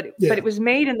 But it was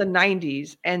made in the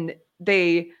 90s, and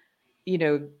they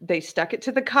stuck it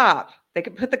to the cop. They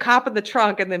could put the cop in the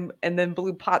trunk and then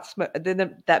blew pot smoke.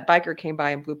 Then that biker came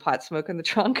by and blew pot smoke in the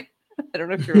trunk. I don't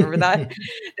know if you remember that.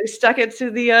 They stuck it to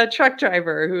the truck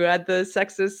driver who had the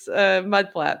sexist mud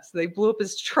flaps. They blew up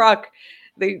his truck.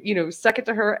 They, stuck it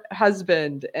to her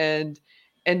husband, and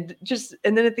then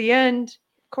at the end,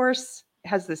 of course, it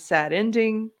has this sad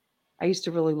ending. I used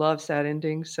to really love sad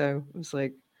endings, so it was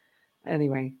like,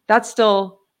 anyway, it's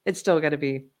still got to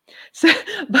be. So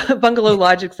Bungalow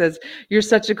Logic says, "You're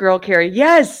such a girl, Keri."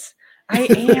 Yes, I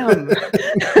am.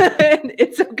 And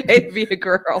it's okay to be a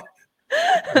girl.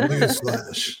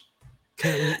 Newsflash.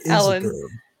 Keri is Alan, a girl.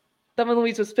 Thelma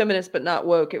Louise was feminist, but not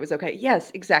woke. It was okay. Yes,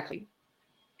 exactly.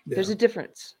 Yeah. There's a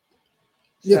difference.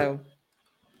 So,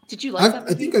 did you like that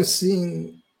movie? I think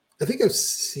I've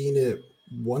seen it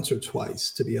once or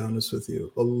twice, to be honest with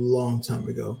you, a long time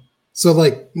ago. So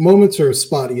like moments are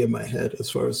spotty in my head as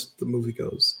far as the movie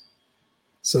goes.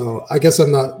 So I guess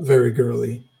I'm not very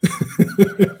girly.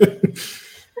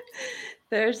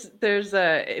 There's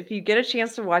if you get a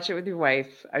chance to watch it with your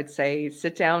wife, I'd say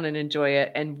sit down and enjoy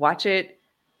it, and watch it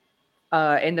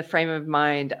in the frame of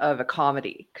mind of a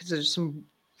comedy, because there's some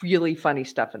really funny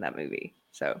stuff in that movie.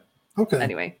 So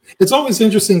anyway, it's always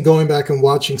interesting going back and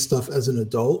watching stuff as an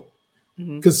adult.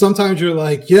 Because sometimes you're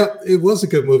like, yep, it was a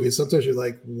good movie. Sometimes you're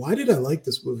like, why did I like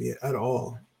this movie at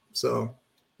all? So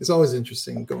it's always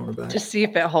interesting going back. Just see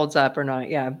if it holds up or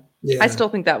not. Yeah. I still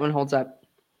think that one holds up.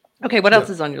 Okay, what else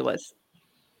is on your list?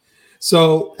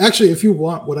 So actually, if you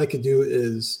want, what I could do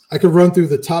is I could run through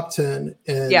the top 10.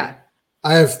 And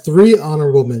I have 3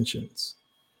 honorable mentions.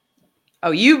 Oh,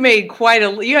 you made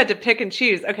you had to pick and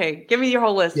choose. Okay, give me your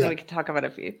whole list and we can talk about a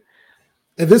few.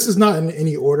 And this is not in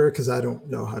any order because I don't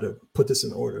know how to put this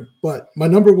in order. But my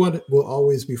number 1 will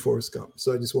always be Forrest Gump.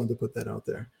 So I just wanted to put that out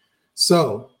there.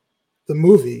 So the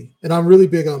movie, and I'm really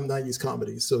big on 90s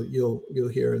comedies, so you'll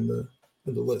hear in the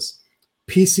list.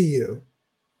 PCU.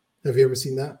 Have you ever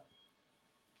seen that?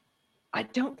 I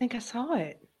don't think I saw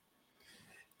it.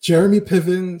 Jeremy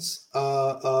Piven's,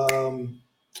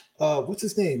 what's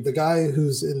his name? The guy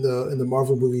who's in the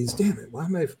Marvel movies. Damn it! Why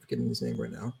am I forgetting his name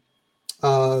right now?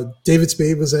 David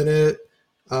Spade was in it.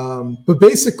 But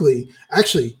basically,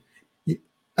 actually,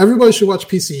 everybody should watch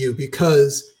PCU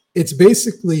because it's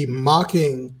basically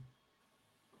mocking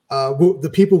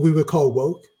the people we would call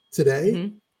woke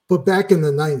today, but back in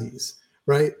the 90s,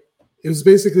 right? It was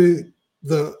basically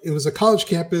it was a college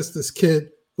campus. This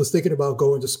kid was thinking about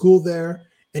going to school there,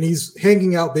 and he's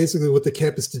hanging out basically with the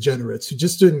campus degenerates who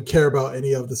just didn't care about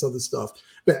any of this other stuff.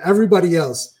 But everybody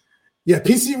else,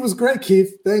 PCU was great,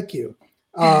 Keith. Thank you.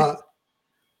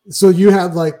 So you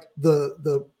had like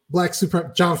the black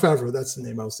John Favreau, that's the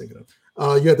name I was thinking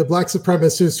of. You had the black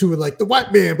supremacists who were like the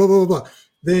white man, blah, blah, blah, blah.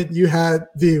 Then you had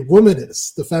the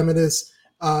womanists, the feminists,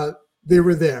 they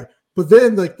were there. But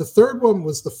then like the third one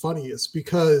was the funniest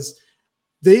because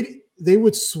they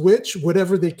would switch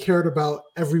whatever they cared about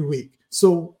every week.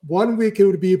 So 1 week it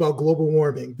would be about global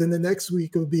warming. Then the next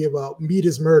week it would be about meat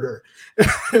is murder.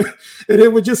 And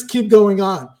it would just keep going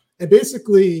on. And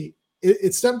basically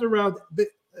it stemmed around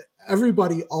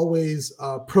everybody always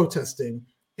protesting.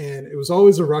 And it was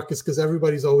always a ruckus because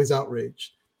everybody's always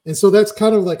outraged. And so that's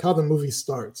kind of like how the movie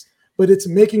starts. But it's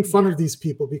making fun of these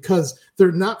people because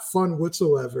they're not fun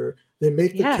whatsoever. They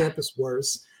make the campus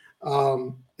worse.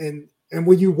 And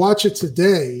when you watch it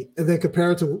today and then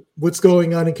compare it to what's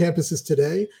going on in campuses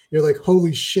today, you're like,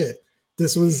 holy shit,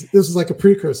 this was like a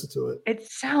precursor to it. It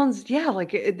sounds,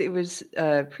 like it was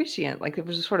prescient. Like it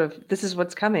was sort of, this is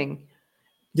what's coming.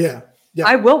 Yeah.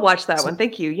 I will watch that one.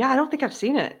 Thank you. Yeah, I don't think I've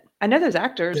seen it. I know those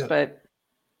actors, but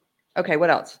okay,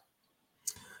 what else?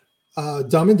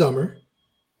 Dumb and Dumber.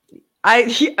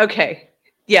 Okay.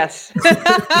 Yes. That's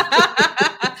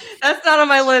not on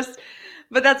my list,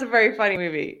 but that's a very funny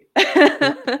movie.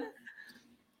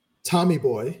 Tommy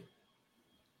Boy.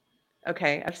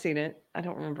 Okay, I've seen it. I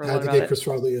don't remember a lot about it. I had to get Chris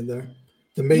Farley in there.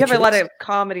 The Matrix. You have a lot of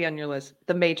comedy on your list.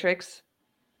 The Matrix.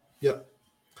 Yeah.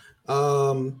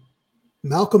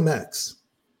 Malcolm X.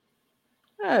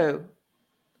 Oh.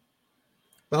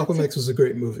 Malcolm X was a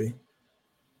great movie.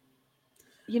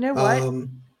 You know what?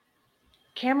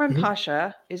 Cameron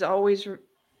Pasha is always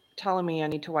telling me I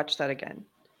need to watch that again.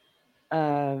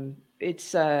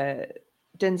 It's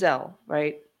Denzel,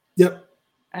 right? Yep.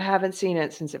 I haven't seen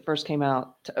it since it first came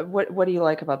out. What do you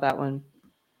like about that one?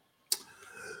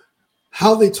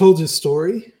 How they told his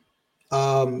story.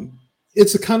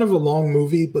 It's a kind of a long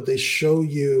movie, but they show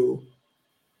you.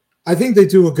 I think they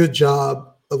do a good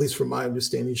job, at least from my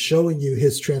understanding, showing you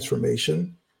his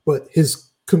transformation, but his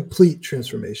complete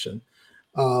transformation.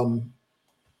 And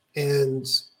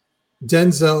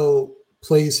Denzel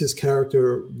plays his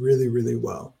character really, really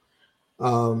well.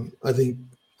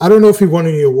 I don't know if he won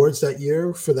any awards that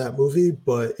year for that movie,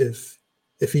 but if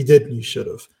he did, he should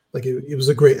have. Like it was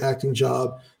a great acting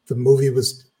job. The movie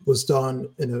was done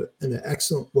in an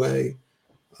excellent way.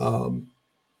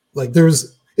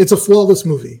 It's a flawless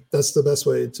movie. That's the best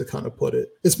way to kind of put it.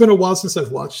 It's been a while since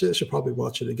I've watched it. I should probably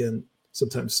watch it again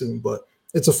sometime soon, but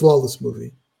it's a flawless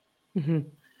movie.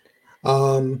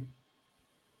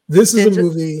 This is a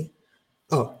movie.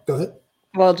 Oh, go ahead.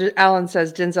 Well, Alan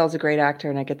says Denzel's a great actor,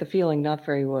 and I get the feeling not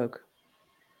very woke.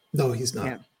 No, he's not.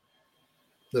 Yeah.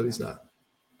 No, he's not.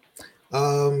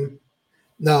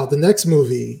 Now, the next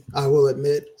movie, I will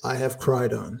admit, I have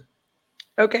cried on.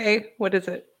 Okay, what is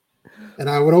it? And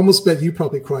I would almost bet you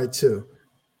probably cried too.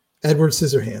 Edward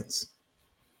Scissorhands.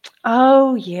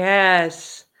 Oh,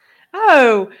 yes.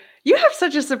 Oh, you have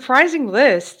such a surprising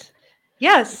list.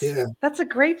 Yes, yeah. That's a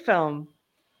great film.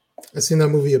 I've seen that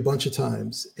movie a bunch of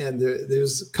times. And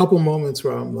there's a couple moments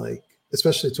where I'm like,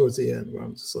 especially towards the end, where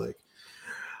I'm just like,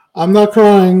 I'm not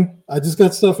crying. I just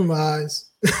got stuff in my eyes.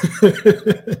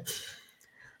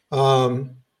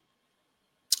 The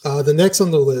next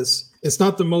on the list, it's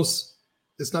not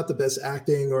the best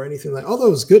acting or anything like, although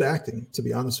it was good acting, to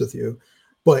be honest with you,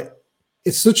 but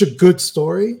it's such a good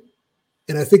story.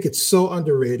 And I think it's so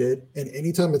underrated. And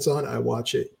anytime it's on, I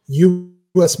watch it.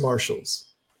 U.S. Marshals.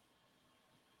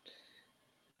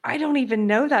 I don't even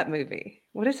know that movie.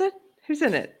 What is it? Who's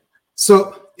in it?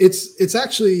 So it's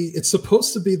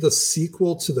supposed to be the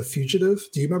sequel to The Fugitive.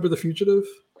 Do you remember The Fugitive?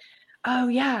 Oh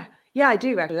yeah. Yeah, I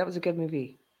do actually. That was a good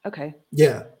movie. Okay.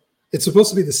 Yeah. It's supposed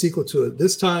to be the sequel to it.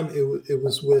 This time it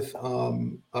was with why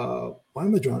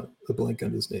am I drawing a blank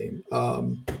on his name?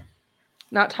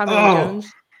 Not Tommy Lee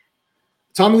Jones.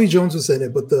 Tommy Lee Jones was in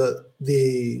it, but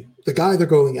the guy they're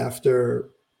going after,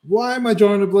 why am I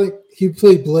drawing a blank? He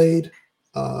played Blade.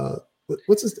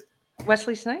 What's his name?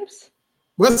 Wesley Snipes?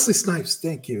 Wesley Snipes,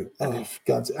 thank you. Oh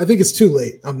God, I think it's too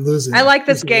late. I'm losing. I like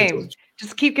this game.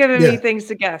 Just keep giving me things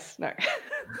to guess. No.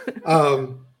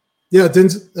 Yeah,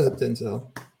 Denzel.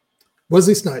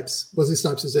 Wesley Snipes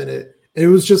is in it.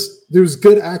 And there was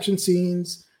good action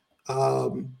scenes.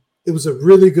 It was a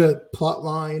really good plot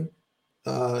line.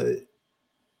 It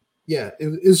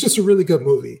was just a really good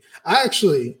movie. I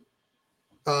actually,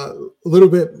 a little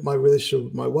bit my relationship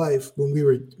with my wife, when we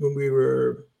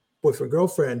were boyfriend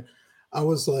girlfriend, I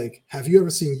was like, have you ever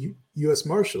seen U.S.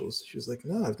 Marshals? She was like,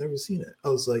 no, I've never seen it. I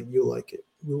was like, you'll like it.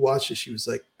 We watched it. She was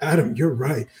like, Adam, you're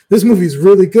right. This movie is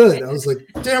really good. I was like,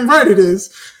 damn right it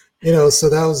is. So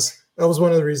that was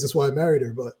one of the reasons why I married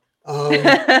her. But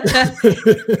that's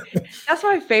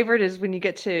my favorite, is when you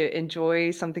get to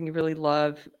enjoy something you really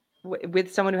love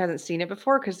with someone who hasn't seen it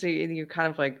before, because you're kind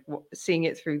of like seeing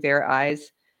it through their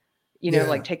eyes.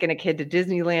 Like taking a kid to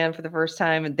Disneyland for the first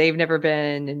time and they've never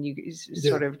been, and you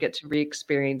sort of get to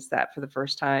re-experience that for the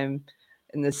first time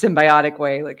in the symbiotic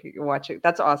way. Like you watch it.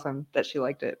 That's awesome that she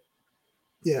liked it.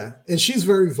 Yeah. And she's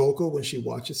very vocal when she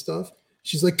watches stuff.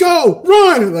 She's like, go,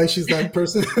 run. Like she's that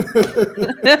person.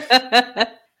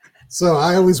 So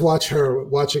I always watch her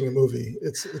watching a movie.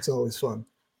 It's always fun.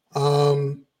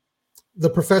 The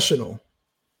Professional.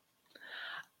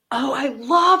 Oh, I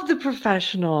love The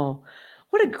Professional.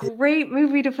 What a great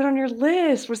movie to put on your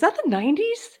list. Was that the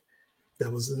 90s?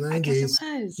 That was the 90s. I guess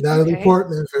it was. Natalie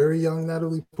Portman, very young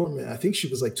Natalie Portman. I think she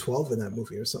was like 12 in that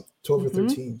movie or something, 12 or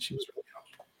 13. She was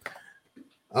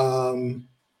really young.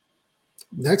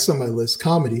 Next on my list,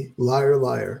 comedy, Liar,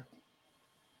 Liar.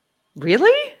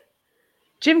 Really?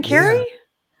 Jim Carrey? Yeah.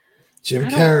 Jim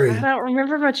Carrey. I don't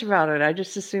remember much about it. I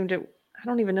just assumed it. I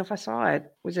don't even know if I saw it.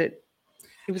 It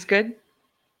was good?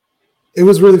 It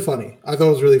was really funny. I thought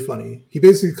it was really funny. He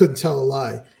basically couldn't tell a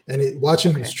lie. And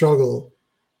watching him struggle,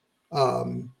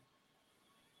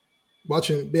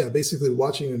 basically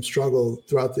watching him struggle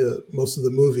throughout most of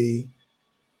the movie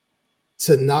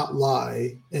to not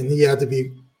lie. And he had to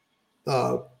be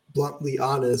bluntly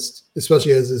honest,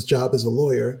 especially as his job as a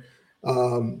lawyer,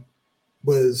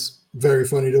 was very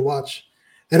funny to watch.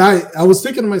 And I was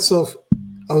thinking to myself,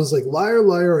 I was like, Liar,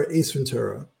 Liar, or Ace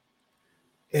Ventura?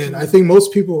 And I think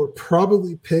most people would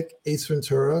probably pick Ace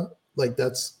Ventura. Like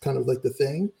that's kind of like the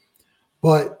thing.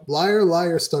 But Liar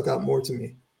Liar stuck out more to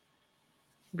me.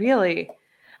 Really?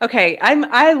 Okay,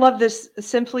 I love this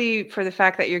simply for the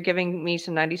fact that you're giving me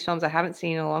some 90s films I haven't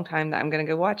seen in a long time that I'm going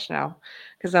to go watch now,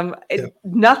 because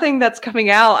nothing that's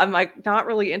coming out, I'm like not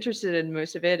really interested in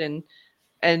most of it,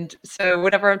 and so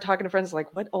whenever I'm talking to friends,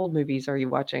 like, what old movies are you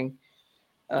watching?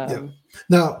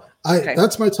 Now,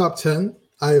 that's my top 10.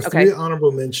 I have 3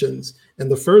 honorable mentions,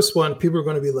 and the first one, people are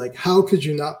going to be like, how could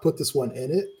you not put this one in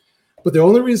it? But the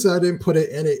only reason I didn't put it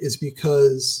in it is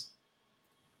because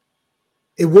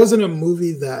it wasn't a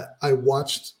movie that I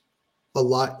watched a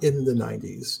lot in the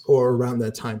 90s or around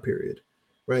that time period,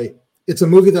 right? It's a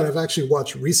movie that I've actually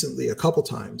watched recently a couple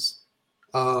times.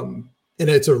 And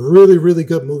it's a really, really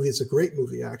good movie. It's a great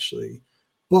movie, actually.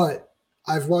 But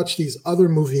I've watched these other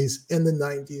movies in the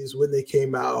 90s when they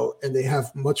came out, and they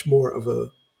have much more of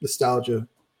a nostalgia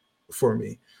for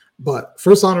me. But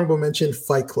first honorable mention,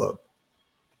 Fight Club.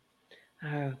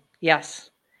 Oh, yes.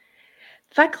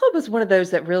 Fight Club was one of those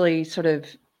that really sort of,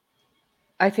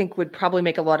 I think, would probably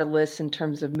make a lot of lists in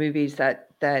terms of movies that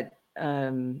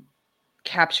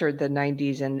captured the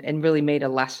 90s and really made a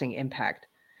lasting impact.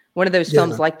 One of those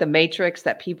films like The Matrix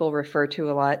that people refer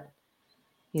to a lot.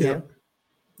 You know?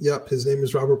 Yep. His name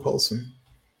is Robert Paulson.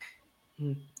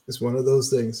 It's one of those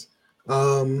things.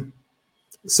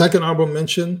 Second honorable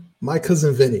mention, My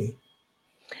Cousin Vinny.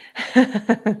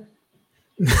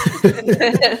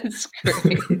 That's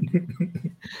great.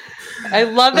 I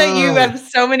love that you have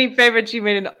so many favorites. You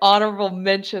made an honorable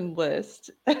mention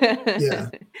list. Yeah.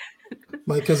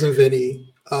 My Cousin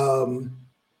Vinny. I'm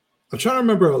trying to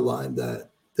remember a line that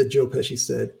Joe Pesci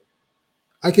said.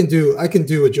 I can do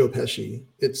a Joe Pesci.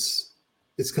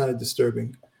 It's kind of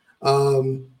disturbing.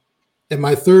 And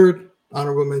my third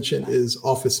honorable mention is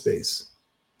Office Space.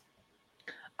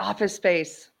 Office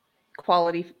Space,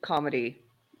 quality comedy.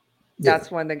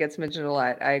 That's one that gets mentioned a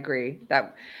lot. I agree.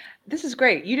 This is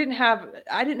great.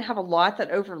 I didn't have a lot that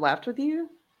overlapped with you,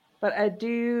 but I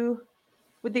do,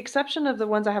 with the exception of the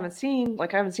ones I haven't seen,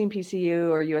 like I haven't seen PCU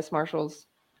or US Marshals.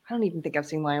 I don't even think I've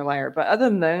seen Liar Liar, but other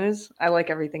than those, I like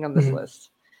everything on this list.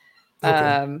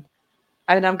 Okay.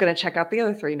 And I'm going to check out the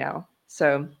other 3 now.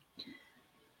 So,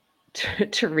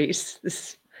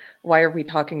 Therese, why are we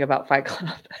talking about Fight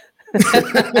Club?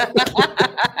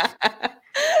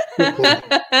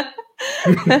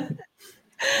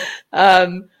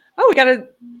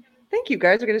 Thank you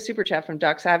guys. We got a super chat from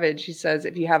Doc Savage. He says,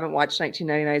 if you haven't watched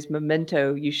 1999's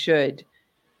Memento, you should.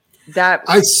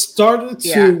 I started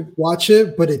to watch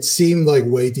it, but it seemed like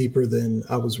way deeper than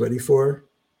I was ready for.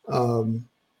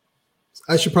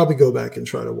 I should probably go back and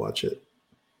try to watch it.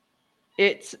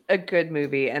 It's a good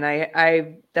movie, and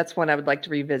I that's one I would like to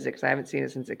revisit because I haven't seen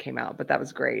it since it came out, but that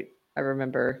was great. I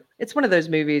remember it's one of those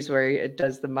movies where it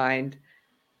does the mind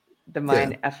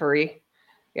effery.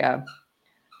 Yeah.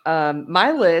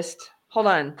 My list, hold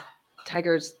on.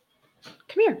 Tigers,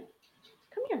 come here.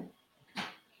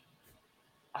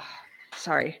 Oh,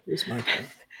 sorry.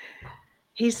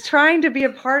 He's trying to be a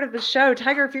part of the show.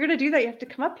 Tiger, if you're going to do that, you have to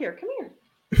come up here. Come here.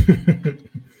 Come here.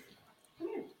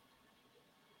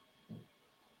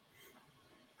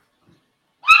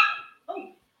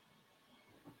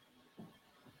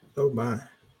 Oh my.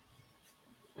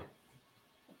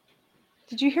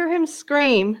 Did you hear him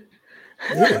scream?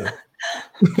 Yeah.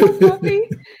 Puppy.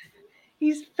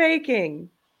 He's faking,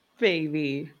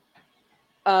 baby.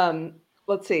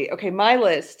 Let's see. Okay, my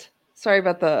list. Sorry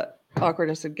about the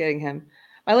awkwardness of getting him.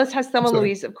 My list has Thelma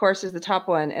Louise, of course, is the top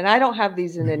one, and I don't have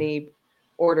these in any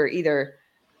order either.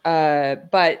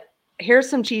 But here's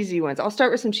some cheesy ones. I'll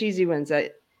start with some cheesy ones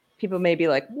that people may be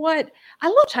like, "What?" I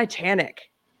love Titanic.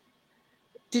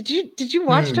 Did you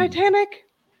watch Titanic?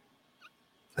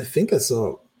 I think I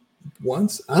saw it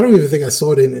once. I don't even think I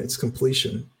saw it in its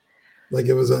completion. Like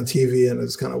it was on TV and I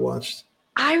just kind of watched.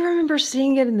 I remember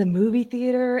seeing it in the movie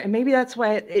theater, and maybe that's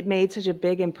why it made such a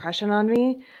big impression on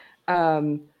me.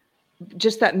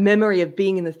 Just that memory of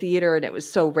being in the theater, and it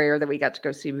was so rare that we got to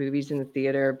go see movies in the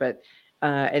theater, but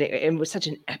and it was such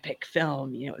an epic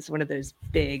film. You know, it was one of those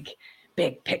big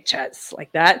pictures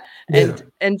like that.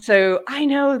 And so I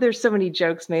know there's so many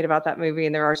jokes made about that movie,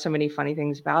 and there are so many funny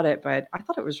things about it, but I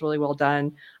thought it was really well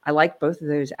done. I like both of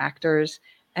those actors,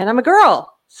 and I'm a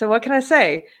girl. So what can I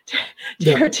say?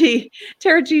 Tara T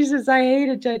says, I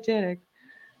hated Titanic.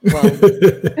 Well,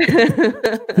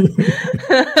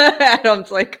 Adam's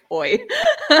like, oi.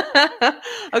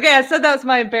 Okay, I said that was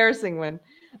my embarrassing one.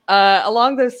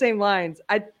 Along those same lines,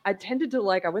 I tended to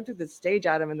I went through this stage,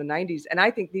 Adam, in the 90s, and I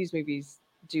think these movies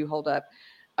do hold up.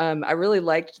 I really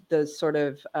liked the sort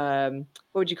of what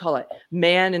would you call it?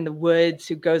 Man in the woods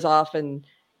who goes off and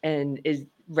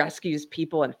rescues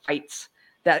people and fights,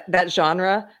 that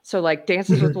genre. So like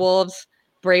Dances with Wolves,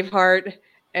 Braveheart,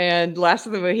 and Last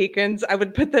of the Mohicans. I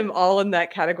would put them all in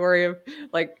that category of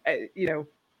like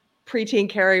preteen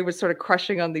Keri was sort of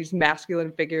crushing on these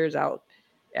masculine figures out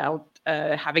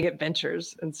having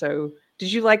adventures. And so,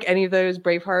 did you like any of those,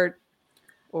 Braveheart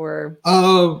or?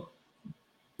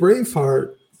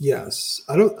 Braveheart, yes.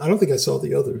 I don't think I saw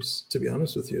the others, to be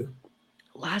honest with you.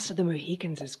 Last of the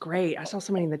Mohicans is great. I saw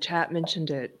somebody in the chat mentioned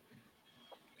it.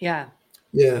 Yeah.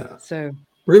 Yeah. So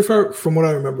Braveheart, from what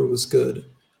I remember, was good.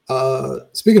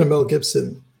 Speaking of Mel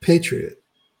Gibson, Patriot,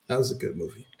 that was a good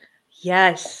movie.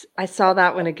 Yes, I saw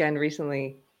that one again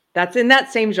recently. That's in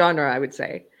that same genre, I would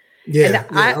say. Yeah,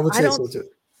 I would say so too.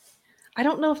 I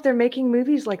don't know if they're making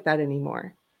movies like that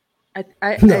anymore.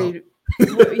 No.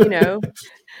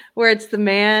 Where it's the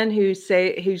man who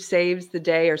saves the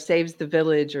day or saves the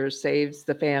village or saves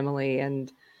the family,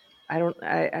 and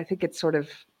I think it's sort of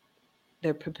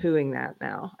they're poo-pooing that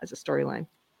now as a storyline.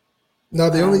 No,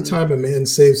 the only time a man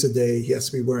saves a day, he has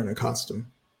to be wearing a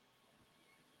costume.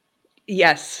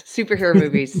 Yes, superhero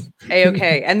movies.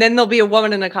 A-okay. And then there'll be a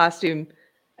woman in a costume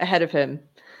ahead of him.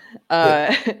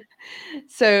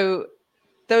 So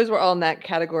those were all in that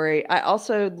category. I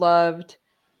also loved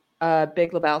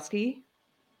Big Lebowski.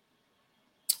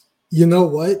 You know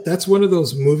what? That's one of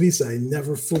those movies I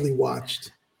never fully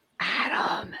watched.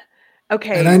 Adam.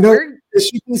 Okay. And I know it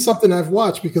should be something I've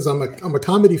watched because I'm a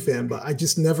comedy fan, but I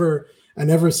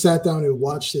never sat down and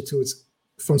watched it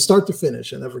from start to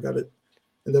finish. I never got it.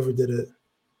 I never did it.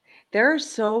 There are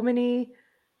so many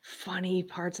funny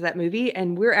parts of that movie.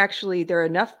 And there are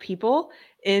enough people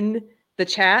in the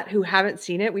chat who haven't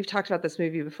seen it. We've talked about this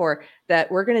movie before, that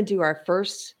we're going to do our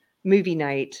first movie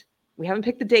night. We haven't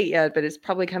picked the date yet, but it's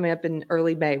probably coming up in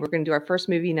early May. We're going to do our first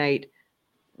movie night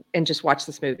and just watch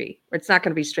this movie. It's not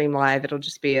going to be streamed live. It'll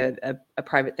just be a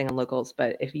private thing on Locals.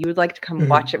 But if you would like to come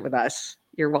watch it with us,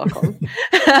 you're welcome.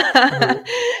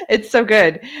 It's so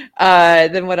good.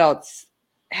 Then what else?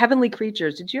 Heavenly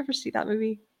Creatures. Did you ever see that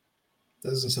movie? That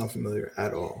doesn't sound familiar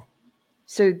at all.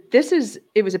 So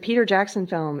it was a Peter Jackson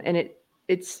film, and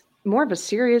it's more of a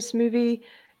serious movie.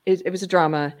 It was a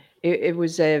drama. It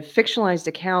was a fictionalized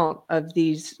account of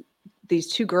these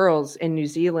two girls in New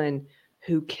Zealand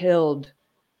who killed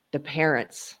the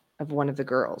parents of one of the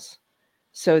girls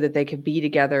so that they could be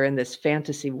together in this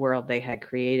fantasy world they had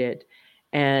created.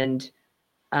 And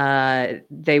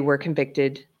they were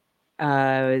convicted.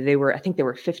 I think they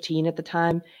were 15 at the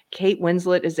time. Kate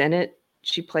Winslet is in it.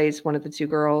 She plays one of the two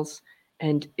girls.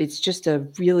 And it's just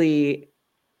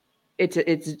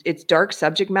it's dark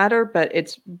subject matter, but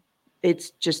it's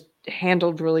just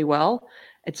handled really well.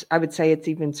 I would say it's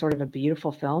even sort of a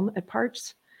beautiful film at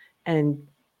parts and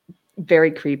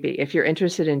very creepy. If you're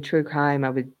interested in true crime, I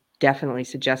would definitely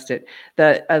suggest it.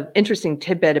 The interesting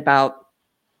tidbit about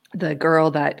the girl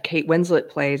that Kate Winslet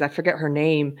plays, I forget her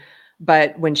name,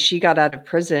 but when she got out of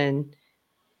prison,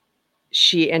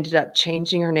 she ended up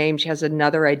changing her name. She has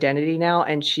another identity now,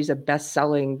 and she's a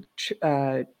best-selling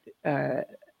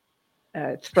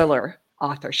thriller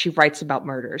author. She writes about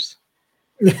murders.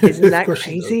 Isn't that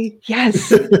crazy? Yes.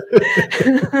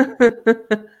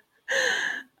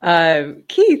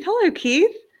 Keith. Hello,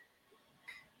 Keith.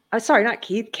 Sorry, not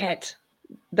Keith. Kent.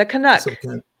 The Canuck.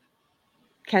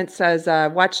 Kent says,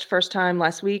 watched first time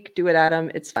last week. Do it,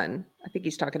 Adam. It's fun. I think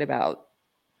he's talking about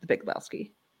The Big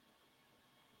Lebowski.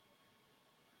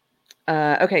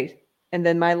 Okay. And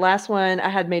then my last one, I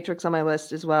had Matrix on my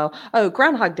list as well. Oh,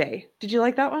 Groundhog Day. Did you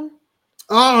like that one?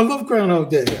 Oh, I love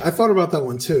Groundhog Day. I thought about that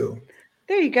one too.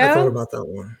 There you go. I thought about that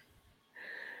one.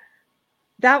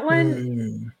 That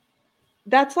one,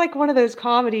 that's like one of those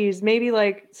comedies, maybe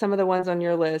like some of the ones on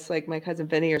your list, like My Cousin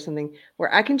Vinny or something,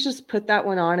 where I can just put that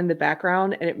one on in the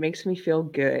background and it makes me feel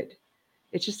good.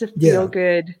 It's just a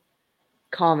feel-good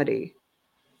comedy.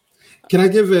 Can I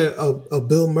give a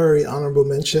Bill Murray honorable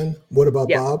mention? What about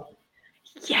Bob?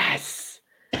 Yes.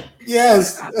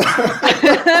 Yes.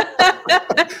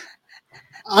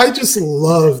 I just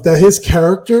love that his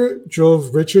character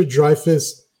drove Richard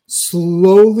Dreyfuss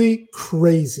slowly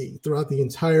crazy throughout the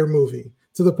entire movie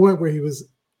to the point where he was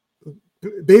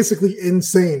basically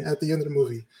insane at the end of the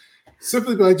movie,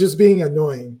 simply by just being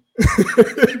annoying.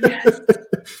 Yes.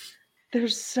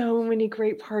 There's so many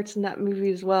great parts in that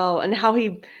movie as well. And how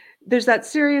there's that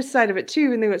serious side of it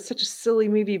too, and though it's such a silly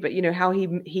movie, but you know how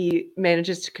he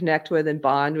manages to connect with and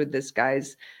bond with this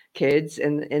guy's kids,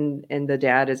 and the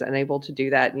dad is unable to do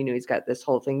that. You know, he's got this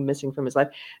whole thing missing from his life.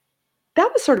 That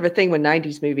was sort of a thing with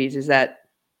 90s movies, is that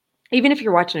even if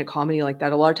you're watching a comedy like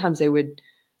that, a lot of times they would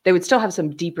still have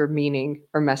some deeper meaning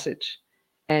or message.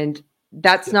 And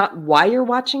that's not why you're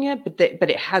watching it, but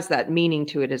it has that meaning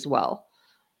to it as well.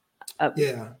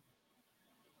 Yeah.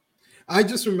 I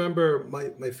just remember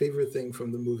my favorite thing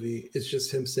from the movie is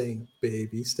just him saying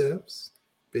baby steps,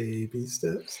 baby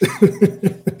steps.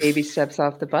 Baby steps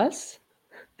off the bus.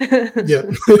 Yeah.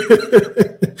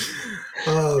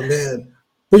 Oh man.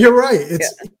 But you're right.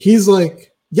 He's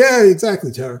like, yeah,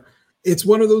 exactly, Tara. It's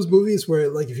one of those movies where,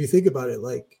 like, if you think about it,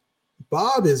 like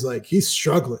Bob is like, he's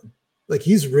struggling. Like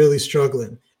he's really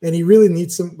struggling and he really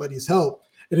needs somebody's help.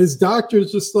 And his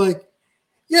doctor's just like,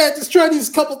 yeah, just try these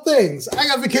couple things. I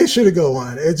got vacation to go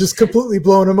on. It just completely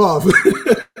blown him off.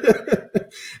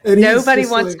 And nobody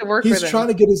wants to work with him. He's trying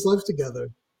to get his life together.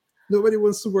 Nobody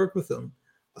wants to work with him.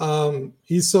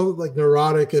 He's so like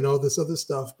neurotic and all this other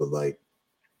stuff, but like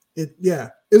I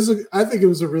think it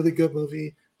was a really good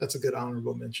movie. That's a good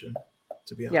honorable mention,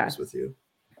 to be honest with you.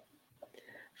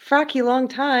 Fracky long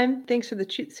time. Thanks for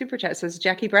the super chat, says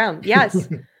Jackie Brown. Yes.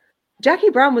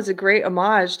 Jackie Brown was a great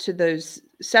homage to those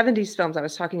 70s films I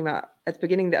was talking about at the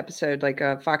beginning of the episode, like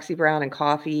Foxy Brown and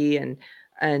Coffee, and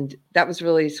that was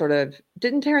really sort of,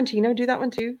 didn't Tarantino do that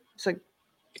one too? It's like,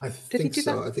 I think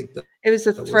so. I think that it was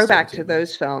a throwback to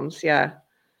those films, yeah.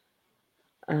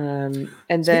 And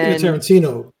Speaking then of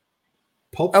Tarantino,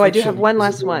 Pulp Fiction. I do have one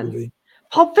last one. Movie.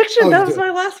 Pulp Fiction, that was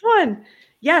my last one.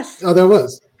 Yes. Oh, that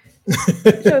was.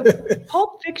 So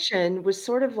Pulp Fiction was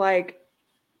sort of like,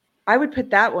 I would put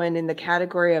that one in the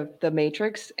category of The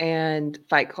Matrix and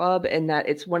Fight Club, in that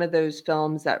it's one of those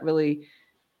films that really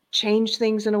changed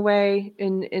things in a way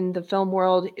in the film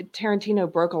world.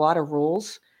 Tarantino broke a lot of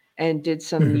rules and did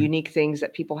some unique things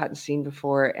that people hadn't seen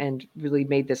before, and really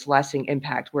made this lasting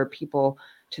impact where people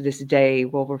to this day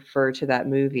will refer to that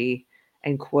movie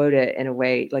and quote it in a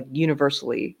way like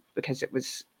universally, because it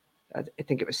was, I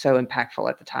think it was so impactful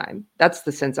at the time. That's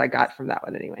the sense I got from that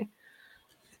one anyway.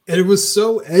 And it was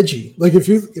so edgy. Like if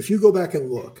you go back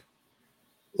and look,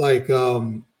 like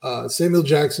Samuel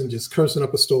Jackson just cursing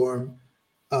up a storm,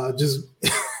 just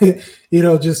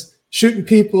just shooting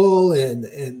people, and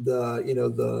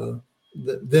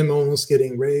them almost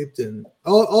getting raped, and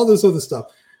all this other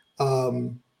stuff.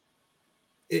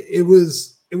 It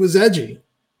was edgy.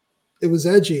 It was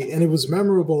edgy, and it was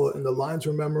memorable, and the lines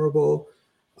were memorable.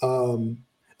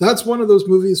 That's one of those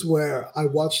movies where I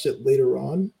watched it later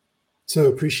on to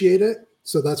appreciate it.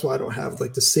 So that's why I don't have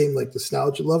like the same like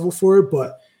nostalgia level for it.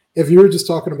 But if you were just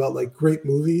talking about like great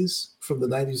movies from the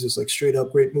 90s, just like straight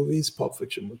up great movies, Pulp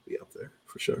Fiction would be up there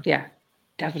for sure. Yeah,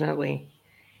 definitely.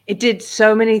 It did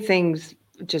so many things,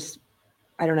 just,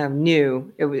 I don't know,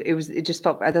 new. It just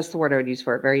felt, that's the word I would use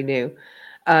for it, very new.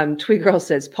 Tweet Girl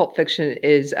says Pulp Fiction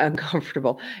is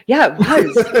uncomfortable. Yeah, it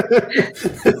was.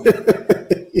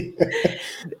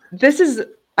 This is,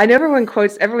 I know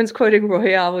everyone's quoting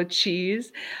Royale with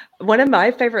cheese. One of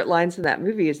my favorite lines in that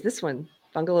movie is this one,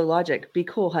 Bungalow Logic. Be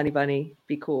cool, honey bunny.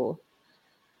 Be cool.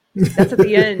 That's at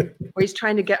the end where he's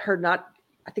trying to get her not,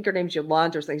 I think her name's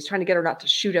Yolanda or something. He's trying to get her not to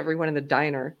shoot everyone in the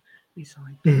diner. He's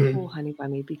like, be cool, honey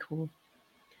bunny. Be cool.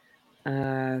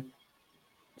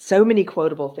 So many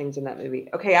quotable things in that movie.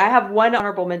 Okay, I have one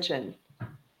honorable mention.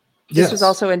 This was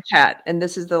also in chat, and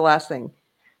this is the last thing.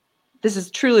 This is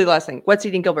truly the last thing. What's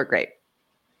Eating Gilbert Grape?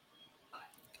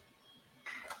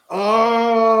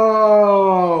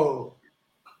 Oh,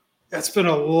 that's been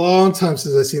a long time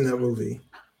since I've seen that movie.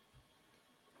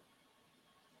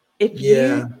 If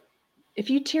you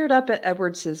teared up at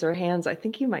Edward Scissorhands, I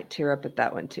think you might tear up at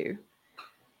that one too.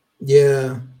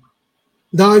 Yeah.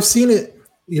 No, I've seen it.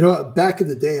 Back in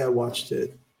the day, I watched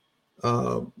it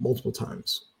multiple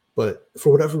times, but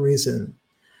for whatever reason,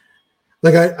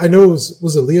 like I know it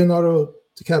was a Leonardo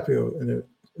DiCaprio in it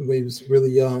when he was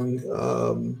really young.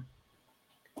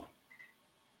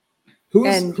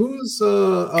 What's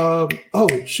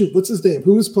his name?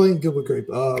 Who was playing Gilbert Grape?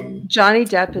 Johnny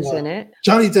Depp is in it.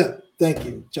 Johnny Depp. Thank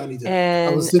you. Johnny Depp.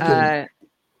 And I was thinking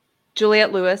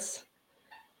Juliette Lewis,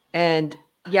 and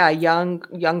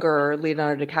younger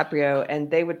Leonardo DiCaprio,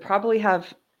 and they would probably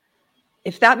have,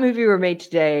 if that movie were made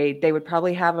today, they would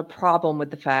probably have a problem with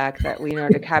the fact that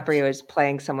Leonardo DiCaprio is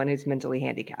playing someone who's mentally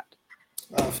handicapped.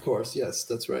 Of course, yes,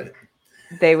 that's right.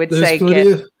 They would say,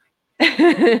 get.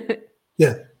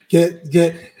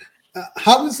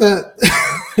 How is that?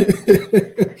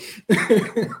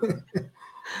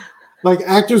 Like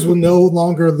actors will no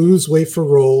longer lose weight for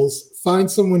roles. Find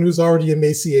someone who's already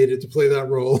emaciated to play that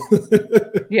role.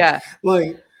 Yeah.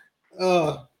 Like,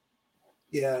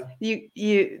 yeah.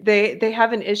 They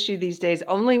have an issue these days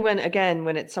only when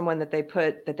it's someone that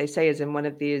they say is in one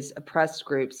of these oppressed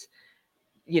groups.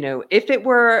 if it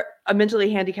were a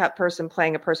mentally handicapped person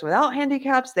playing a person without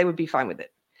handicaps, they would be fine with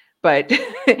it. But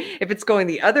if it's going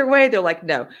the other way, they're like,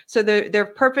 no. So they're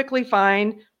perfectly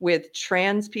fine with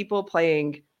trans people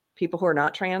playing people who are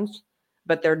not trans,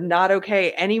 but they're not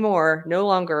okay anymore, no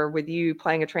longer, with you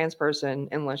playing a trans person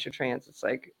unless you're trans. It's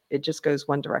like, it just goes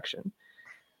one direction.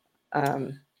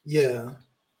 Yeah.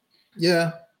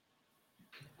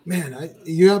 Man,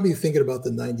 you have me thinking about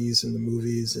the 90s and the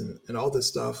movies and all this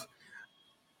stuff.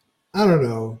 I don't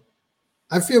know.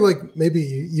 I feel like maybe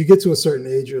you get to a certain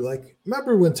age, you're like,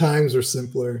 remember when times were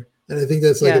simpler? And I think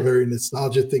that's like a very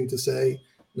nostalgic thing to say,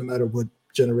 no matter what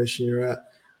generation you're at.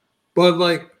 But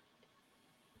like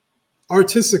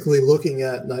artistically looking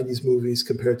at 90s movies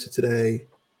compared to today,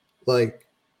 like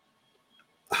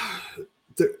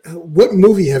what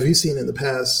movie have you seen in the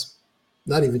past,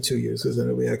 not even 2 years, because I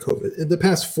know we had COVID, in the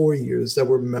past 4 years that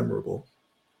were memorable?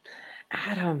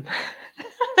 Adam.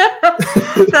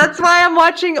 That's why I'm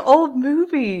watching old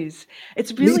movies.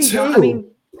 It's really,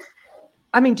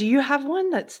 I mean, do you have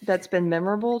one that's been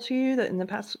memorable to you that in the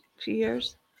past few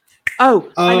years?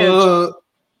 Oh, I know.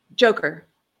 Joker.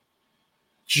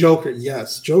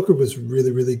 Yes. Joker was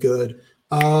really, really good.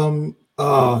 Damn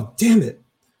it.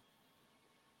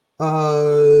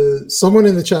 Someone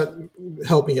in the chat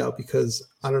help me out because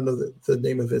I don't know the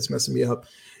name of it's messing me up.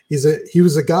 He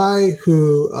was a guy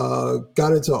who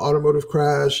got into an automotive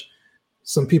crash.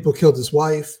 Some people killed his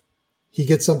wife. He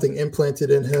gets something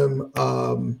implanted in him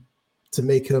to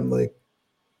make him like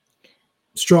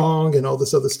strong and all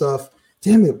this other stuff.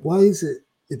 Damn it. Why is it?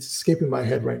 It's escaping my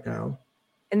head right now.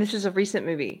 And this is a recent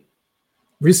movie.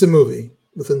 Recent movie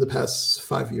within the past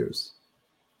 5 years.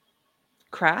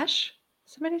 Crash?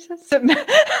 Somebody says so. Matt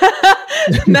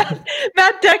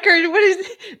Deckard, what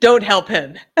is? Don't help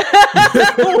him.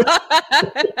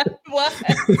 What?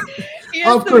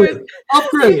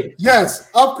 Upgrade. Yes,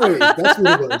 Upgrade. That's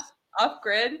what it was.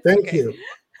 Upgrade. Thank you.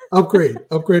 Upgrade.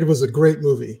 Upgrade was a great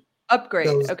movie. Upgrade.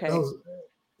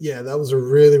 That was a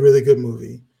really, really good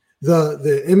movie.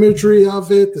 The imagery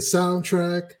of it, the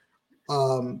soundtrack,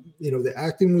 the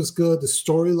acting was good. The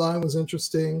storyline was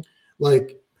interesting.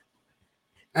 Like,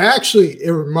 actually,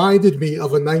 it reminded me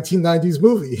of a 1990s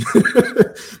movie.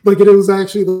 Like, it was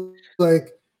actually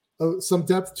like some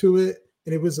depth to it,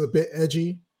 and it was a bit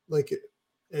edgy. Like,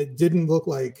 it didn't look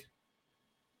like,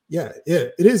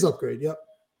 it is Upgrade. Yep,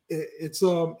 it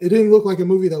didn't look like a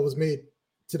movie that was made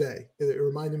today. It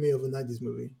reminded me of a 90s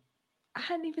movie. I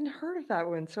hadn't even heard of that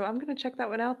one, so I'm gonna check that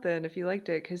one out then if you liked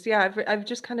it. Because I've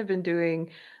just kind of been doing,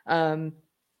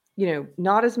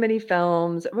 not as many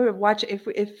films. We watch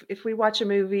if we watch a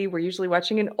movie, we're usually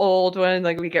watching an old one.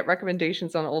 Like we get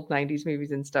recommendations on old 90s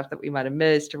movies and stuff that we might have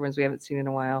missed or ones we haven't seen in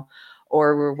a while,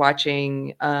 or we're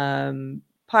watching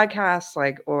podcasts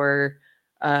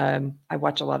I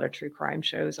watch a lot of true crime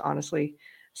shows, honestly.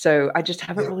 So I just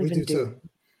haven't really been doing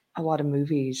a lot of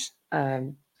movies.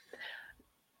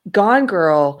 Gone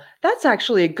Girl, that's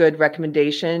actually a good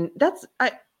recommendation.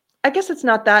 I guess it's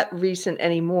not that recent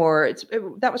anymore.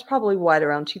 That was probably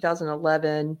around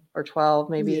 2011 or 12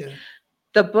 maybe. Yeah.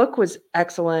 The book was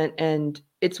excellent, and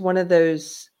it's one of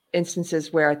those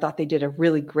instances where I thought they did a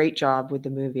really great job with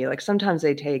the movie. Like sometimes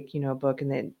they take, a book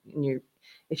and then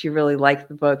if you really like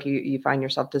the book, you find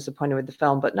yourself disappointed with the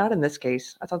film, but not in this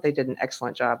case. I thought they did an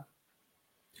excellent job.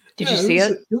 Did you see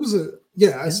it?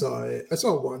 I saw it. I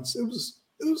saw it once. It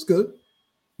was good.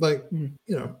 Like, it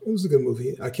was a good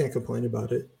movie. I can't complain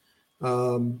about it.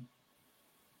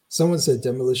 Someone said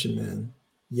Demolition Man.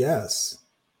 Yes.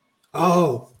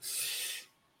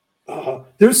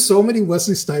 There's so many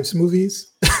Wesley Snipes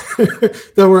movies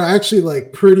that were actually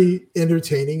like pretty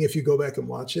entertaining if you go back and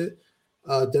watch it.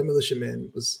 Demolition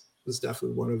Man was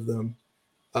definitely one of them.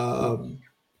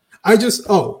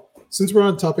 Since we're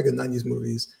on topic of 90s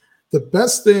movies, the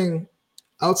best thing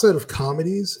outside of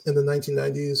comedies in the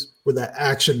 1990s were the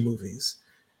action movies.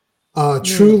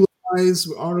 True Lies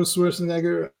with Arnold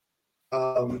Schwarzenegger.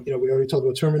 We already talked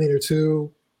about Terminator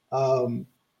 2.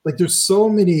 There's so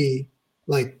many,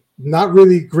 not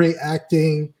really great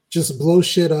acting, just blow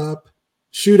shit up,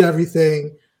 shoot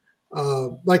everything. I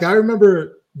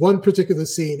remember one particular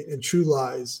scene in True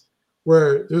Lies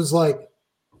where there's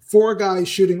 4 guys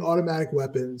shooting automatic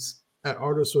weapons at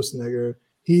Arnold Schwarzenegger.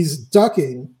 He's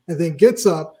ducking and then gets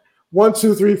up, 1,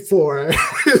 2, 3, 4,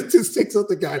 just takes out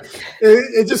the guy.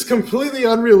 It's just completely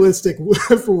unrealistic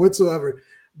for whatsoever.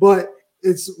 But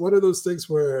it's one of those things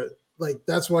where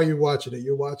that's why you're watching it.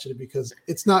 You're watching it because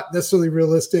it's not necessarily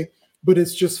realistic, but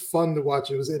it's just fun to watch.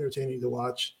 It was entertaining to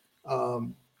watch.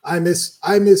 I miss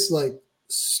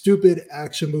stupid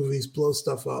action movies, blow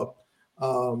stuff up.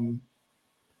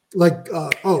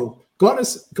 Gone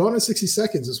in 60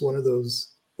 Seconds is one of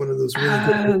those really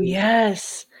good Oh, movies.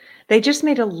 yes. They just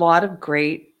made a lot of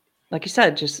great, like you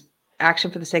said, just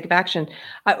action for the sake of action.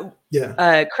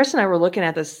 Chris and I were looking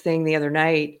at this thing the other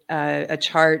night, a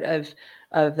chart of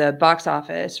the box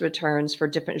office returns for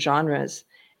different genres,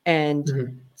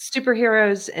 and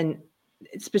superheroes, and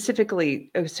specifically,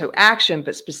 so action,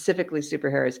 but specifically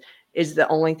superheroes is the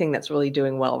only thing that's really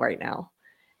doing well right now.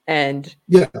 And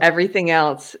everything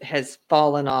else has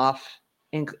fallen off,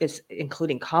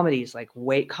 including comedies. Like,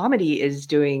 comedy is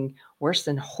doing worse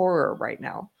than horror right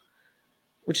now,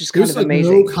 which is kind of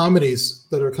amazing. No comedies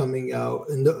that are coming out,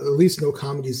 and at least no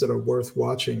comedies that are worth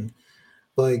watching.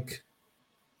 Like,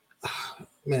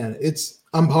 man,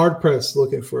 I'm hard pressed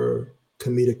looking for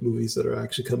comedic movies that are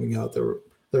actually coming out that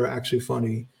are actually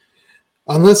funny,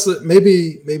 unless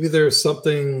maybe there's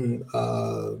something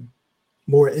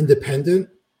more independent,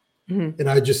 and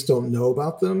I just don't know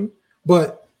about them.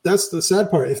 But that's the sad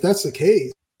part. If that's the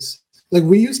case, like,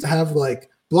 we used to have like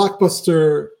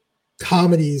blockbuster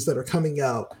comedies that are coming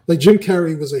out. Like, Jim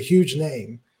Carrey was a huge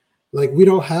name. Like, we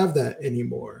don't have that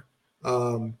anymore.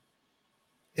 And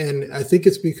I think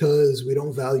it's because we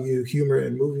don't value humor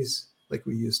in movies like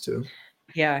we used to.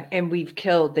 Yeah, and they've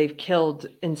killed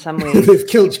in some ways. They've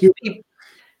killed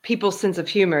people's sense of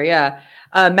humor. Yeah.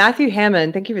 Matthew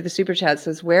Hammond, thank you for the super chat,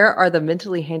 says, where are the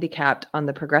mentally handicapped on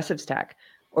the progressive stack?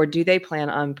 Or do they plan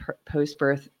on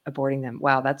post-birth aborting them?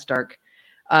 Wow, that's dark.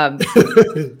 They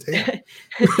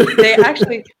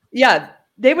actually,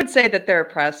 they would say that they're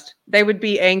oppressed. They would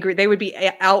be angry. They would be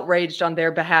outraged on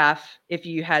their behalf if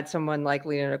you had someone like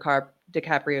Leonardo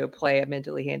DiCaprio play a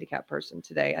mentally handicapped person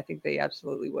today. I think they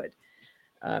absolutely would.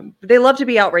 But they love to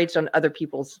be outraged on other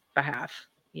people's behalf,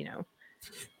 you know.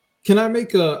 Can I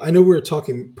make I know we're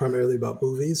talking primarily about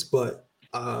movies, but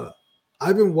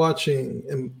I've been watching,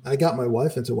 and I got my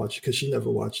wife into watching because she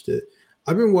never watched it.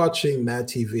 I've been watching Mad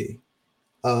TV.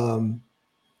 And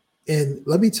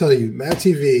let me tell you, Mad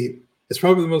TV is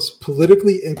probably the most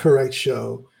politically incorrect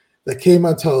show that came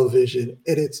on television,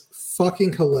 and it's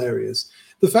fucking hilarious.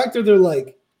 The fact that they're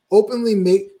like openly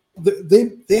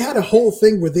they had a whole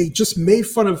thing where they just made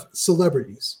fun of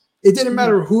celebrities. It didn't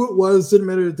matter who it was, didn't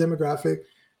matter the demographic.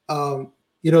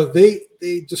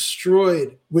 They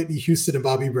destroyed Whitney Houston and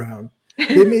Bobby Brown.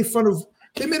 They made fun of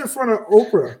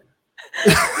Oprah.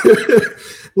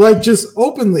 Like, just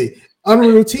openly. On a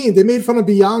routine, they made fun of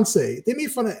Beyonce. They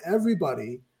made fun of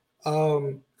everybody.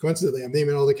 Coincidentally, I'm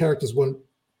naming all the characters one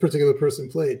particular person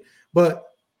played.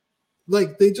 But,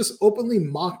 like, they just openly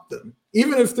mocked them.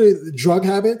 Even if they're drug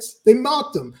habits, they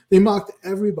mocked them. They mocked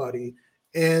everybody.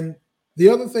 And the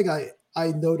other thing I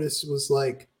noticed was,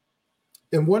 like,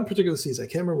 in one particular season, I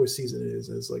can't remember what season it is.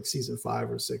 It's like season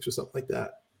 5 or 6 or something like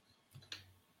that.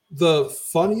 The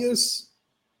funniest,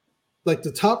 like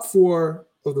the top 4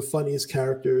 of the funniest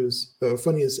characters,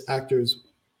 funniest actors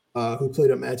who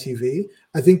played on Mad TV,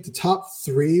 I think the top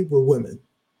 3 were women.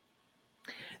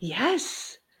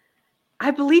 Yes,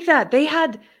 I believe that. They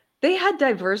had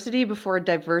diversity before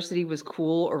diversity was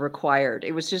cool or required.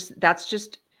 It was just,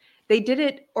 they did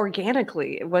it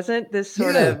organically. It wasn't this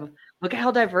sort of, look at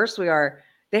how diverse we are.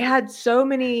 They had so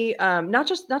many, not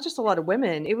just a lot of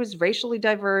women. It was racially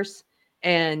diverse,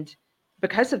 and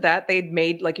because of that, they'd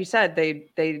made, like you said,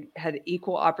 they had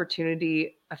equal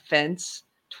opportunity offense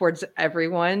towards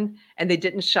everyone, and they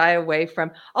didn't shy away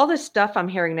from all this stuff I'm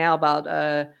hearing now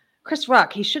about Chris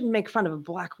Rock. He shouldn't make fun of a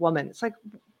black woman. It's like,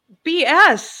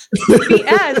 BS.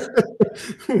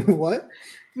 What?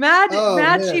 Mad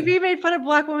TV made fun of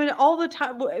black women all the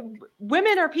time.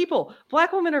 Women are people.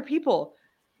 Black women are people.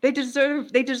 They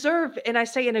deserve, and I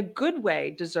say in a good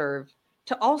way, deserve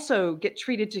to also get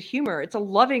treated to humor. It's a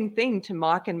loving thing to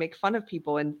mock and make fun of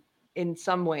people in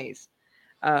some ways,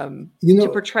 to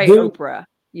portray Oprah,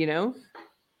 you know?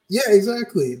 Yeah,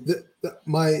 exactly.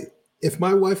 If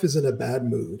my wife is in a bad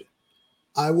mood,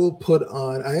 I will put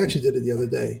on, I actually did it the other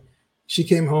day. She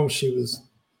came home, she was,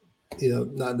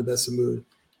 not in the best of mood.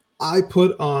 I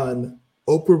put on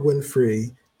Oprah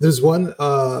Winfrey. There's one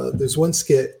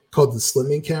skit called the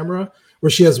Slimming Camera, where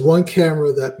she has one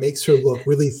camera that makes her look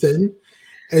really thin.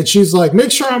 And she's like,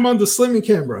 make sure I'm on the slimming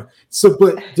camera. So,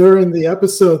 but during the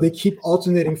episode, they keep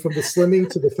alternating from the slimming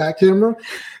to the fat camera.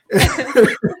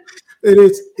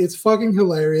 And it's fucking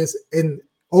hilarious. And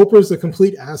Oprah's a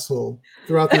complete asshole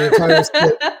throughout the entire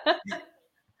skit.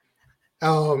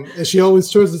 And she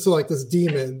always turns into like this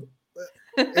demon.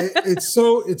 It's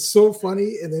so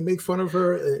funny, and they make fun of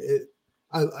her.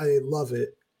 I love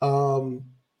it.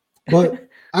 But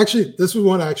actually, this was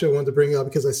one I wanted to bring up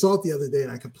because I saw it the other day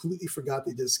and I completely forgot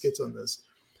they did skits on this.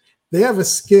 They have a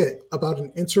skit about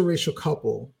an interracial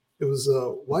couple It was a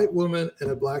white woman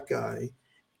and a black guy.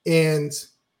 And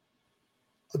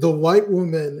the white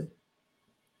woman,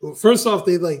 first off,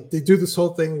 they do this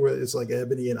whole thing where it's like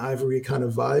ebony and ivory kind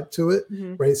of vibe to it,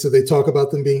 right? So they talk about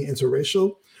them being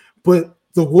interracial, but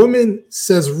the woman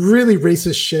says really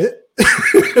racist shit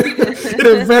in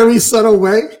a very subtle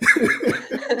way.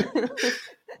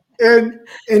 and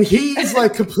he's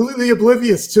like completely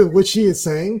oblivious to what she is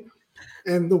saying.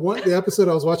 And the episode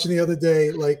I was watching the other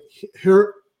day, like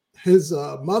his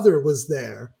mother was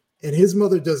there, and his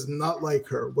mother does not like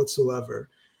her whatsoever.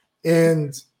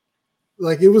 And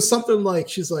like, it was something like,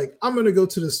 she's like, I'm going to go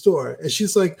to the store. And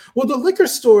she's like, well, the liquor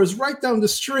store is right down the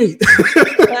street. The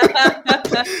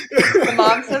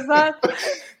mom says that?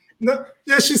 No,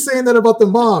 yeah, she's saying that about the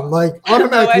mom. Like,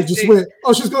 automatically just went,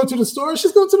 oh, she's going to the store?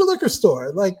 She's going to the liquor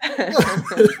store. Like,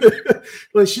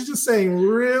 like, she's just saying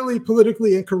really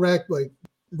politically incorrect, like,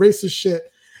 racist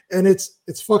shit. And it's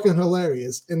fucking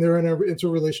hilarious. And they're in an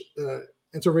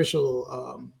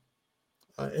interracial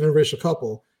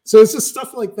couple. So it's just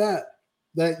stuff like that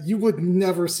you would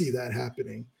never see that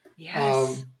happening.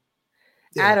 Yes.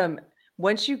 Yeah. Adam,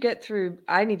 once you get through,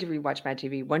 I need to rewatch Mad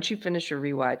TV. Once you finish your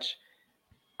rewatch,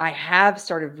 I have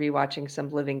started rewatching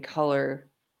some Living Color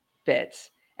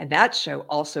bits. And that show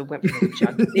also went for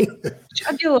the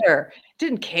jugular.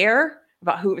 Didn't care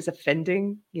about who it was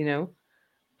offending, you know.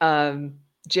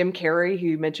 Jim Carrey, who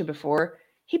you mentioned before,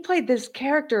 he played this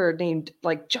character named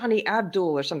like Johnny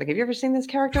Abdul or something. Have you ever seen this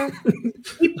character?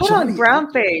 He put on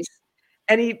brown face,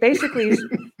 and he basically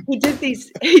he did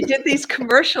these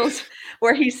commercials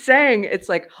where he's saying it's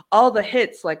like all the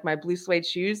hits, like My Blue Suede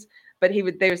Shoes, but they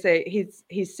would say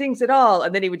he sings it all,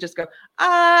 and then he would just go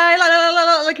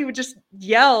like he would just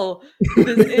yell.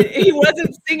 He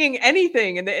wasn't singing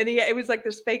anything, and it was like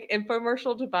this fake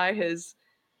infomercial to buy his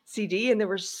CD, and there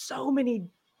were so many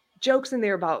jokes in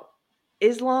there about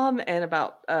Islam and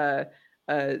about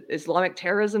Islamic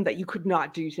terrorism that you could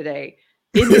not do today.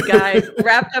 Indie guys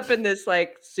wrapped up in this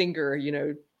like singer, you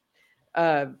know,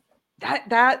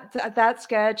 that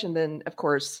sketch, and then of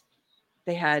course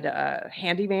they had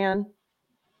Handyman.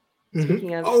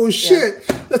 Speaking of, oh shit,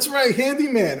 that's right,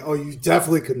 Handyman. Oh, you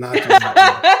definitely could not do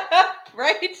that.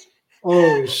 Right?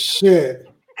 Oh shit.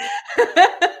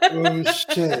 Oh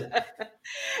shit.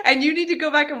 And you need to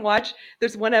go back and watch.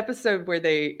 There's one episode where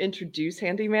they introduce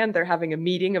Handyman. They're having a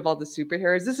meeting of all the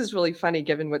superheroes. This is really funny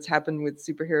given what's happened with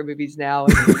superhero movies now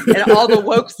and all the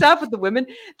woke stuff with the women.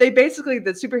 The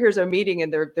superheroes are meeting,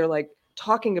 and they're like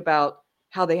talking about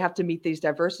how they have to meet these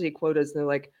diversity quotas. And they're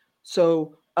like,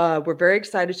 so we're very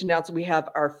excited to announce we have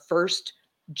our first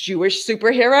Jewish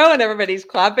superhero, and everybody's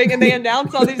clapping, and they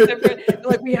announce all these different,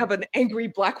 like, we have an angry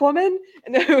black woman,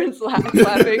 and everyone's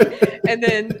clapping, and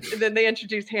then they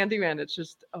introduce Handyman. It's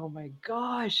just, oh my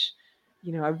gosh,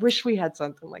 you know, I wish we had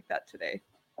something like that today.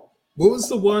 What was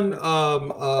the one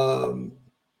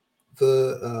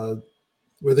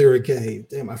where they were gay?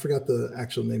 Damn, I forgot the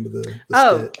actual name of the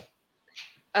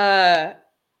skit.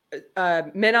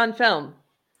 Men on Film.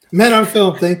 Men on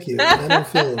Film, thank you. Men on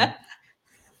Film.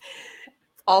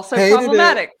 Also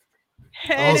problematic.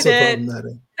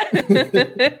 Problematic.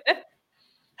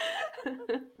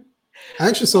 I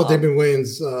actually saw Damon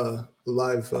Wayans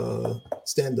live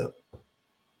stand-up.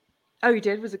 Oh, you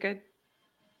did? Was it good?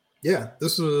 Yeah,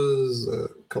 this was a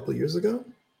couple of years ago.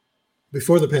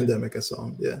 Before the pandemic, I saw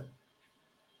him. Yeah.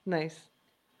 Nice.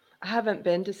 I haven't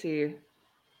been to see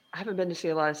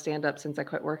a lot of stand-up since I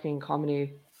quit working in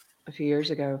comedy a few years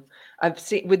ago. I've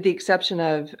seen, with the exception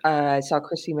of I saw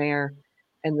Chrissy Mayer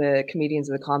and the Comedians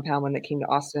of the Compound when they came to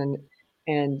Austin,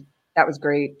 and that was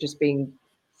great. Just seeing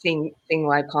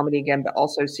live comedy again, but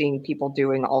also seeing people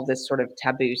doing all this sort of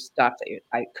taboo stuff that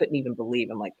I couldn't even believe.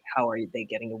 I'm like, how are they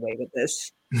getting away with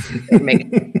this? They're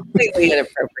making completely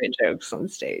inappropriate jokes on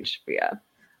stage. But yeah.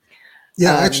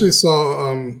 Yeah, I actually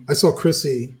saw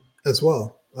Chrissy as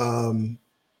well.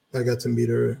 I got to meet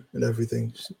her and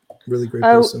everything. She's a really great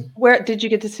person. Where did you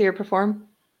get to see her perform?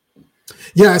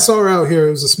 Yeah, I saw her out here.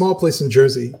 It was a small place in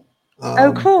Jersey.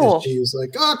 Oh, cool. And she was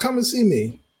like, oh, come and see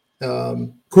me.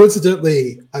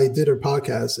 Coincidentally, I did her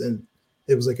podcast, and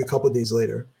it was like a couple of days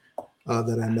later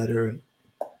that I met her.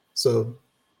 So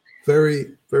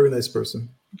very, very nice person.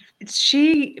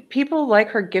 People like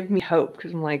her give me hope,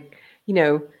 because I'm like, you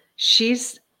know,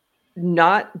 she's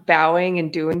not bowing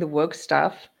and doing the woke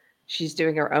stuff. She's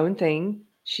doing her own thing.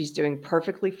 She's doing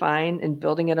perfectly fine and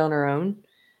building it on her own.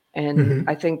 And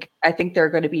I think there are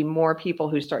going to be more people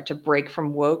who start to break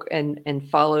from woke and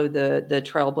follow the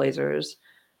trailblazers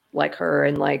like her,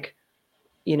 and like,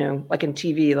 you know, like in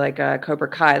TV, like Cobra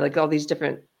Kai, like all these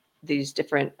different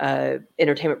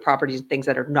entertainment properties and things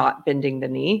that are not bending the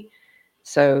knee.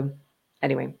 So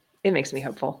anyway, it makes me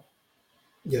hopeful.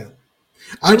 Yeah.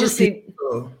 I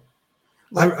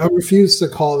refuse to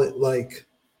call it like,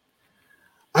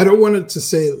 I don't want it to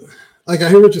say, like, I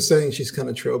hear what you're saying. She's kind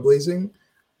of trailblazing,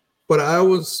 but I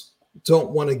always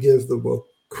don't want to give the book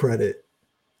credit.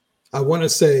 I want to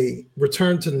say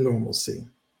return to normalcy,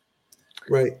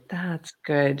 right? That's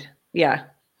good. Yeah.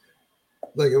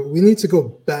 Like, we need to go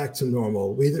back to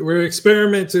normal. We're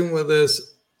experimenting with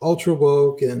this ultra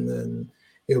woke and then,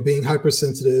 being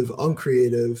hypersensitive,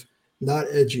 uncreative, not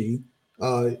edgy.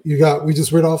 We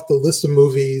just read off the list of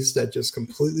movies that just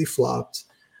completely flopped.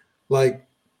 Like,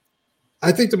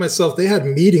 I think to myself, they had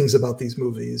meetings about these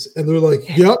movies and they're like,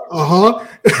 yep, and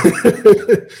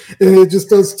it just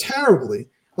does terribly.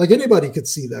 Like, anybody could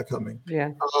see that coming.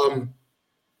 Yeah.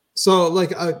 So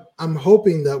like, I'm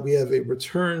hoping that we have a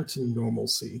return to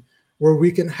normalcy where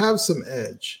we can have some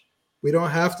edge. We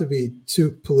don't have to be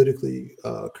too politically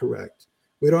correct.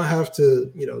 We don't have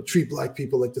to, treat Black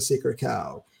people like the sacred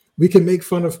cow. We can make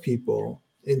fun of people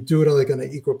and do it like on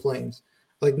an equal plane.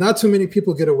 Like, not too many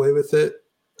people get away with it.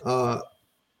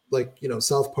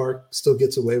 South Park still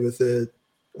gets away with it.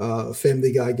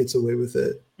 Family Guy gets away with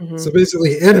it. Mm-hmm. So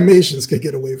basically animations can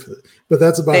get away with it, but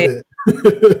that's about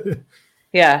it.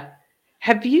 Yeah.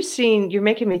 Have you seen, you're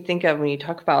making me think of when you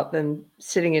talk about them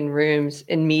sitting in rooms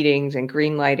in meetings and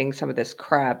green lighting some of this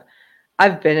crap.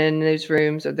 I've been in those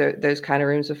rooms or those kind of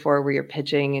rooms before where you're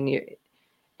pitching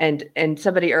and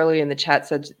somebody early in the chat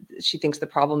said she thinks the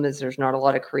problem is there's not a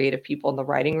lot of creative people in the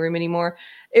writing room anymore.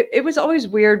 It was always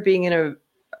weird being in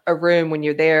a room when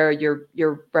you're there,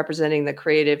 you're representing the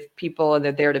creative people and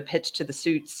they're there to pitch to the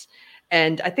suits.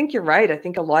 And I think you're right. I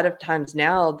think a lot of times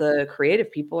now the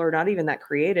creative people are not even that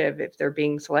creative if they're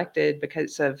being selected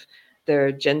because of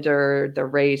their gender, their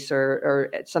race,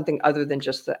 or something other than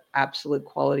just the absolute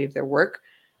quality of their work.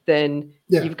 Then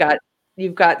you've got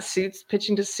suits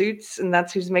pitching to suits, and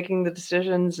that's who's making the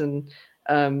decisions. And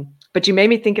but you made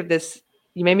me think of this.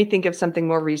 You made me think of something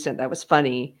more recent that was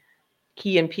funny.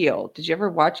 Key and Peele. Did you ever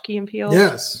watch Key and Peele?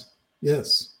 Yes.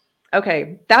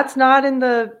 Okay, that's not in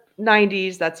the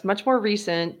 90s. That's much more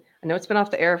recent. I know it's been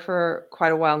off the air for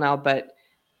quite a while now, but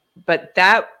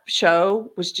that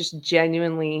show was just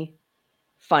genuinely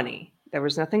funny. There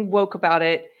was nothing woke about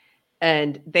it.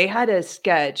 And they had a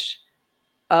sketch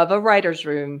of a writer's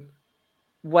room,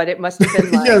 what it must have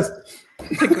been like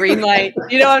to green light.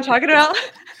 You know what I'm talking about?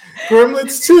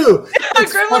 Gremlins 2.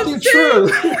 It's fucking true.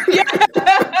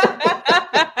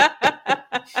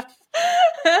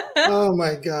 Oh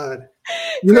my God.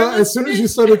 As soon as you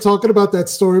started talking about that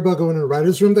story about going in a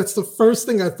writer's room, that's the first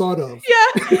thing I thought of. Yeah.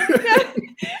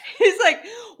 He's like,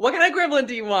 what kind of gremlin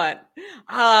do you want?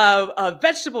 A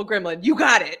vegetable gremlin. You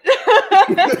got it.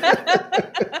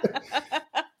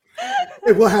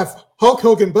 It will have Hulk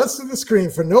Hogan bust through the screen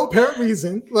for no apparent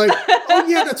reason. Like, oh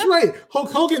yeah, that's right.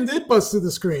 Hulk Hogan did bust through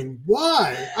the screen.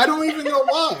 Why? I don't even know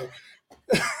why.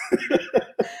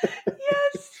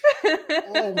 Yes.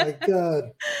 Oh my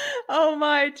God. Oh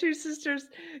my two sisters.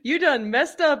 You done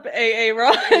messed up, AA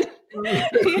Ron. Yeah.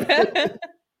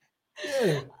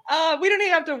 We don't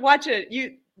even have to watch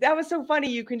it. That was so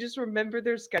funny. You can just remember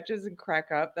their sketches and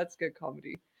crack up. That's good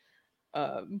comedy.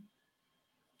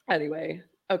 Anyway,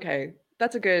 okay.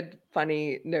 That's a good,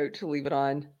 funny note to leave it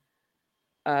on.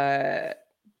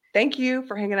 Thank you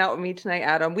for hanging out with me tonight,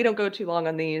 Adam. We don't go too long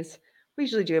on these. We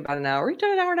usually do about an hour. We've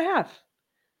done an hour and a half.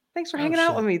 Thanks for hanging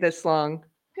out with me this long.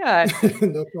 Yeah.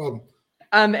 No problem.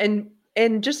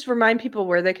 And just remind people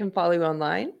where they can follow you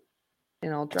online,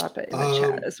 and I'll drop it in the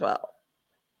chat as well.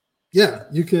 Yeah,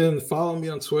 you can follow me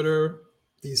on Twitter.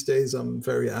 These days, I'm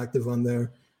very active on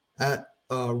there at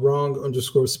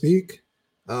wrong_speak.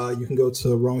 You can go to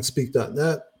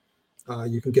wrongspeak.net.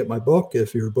 You can get my book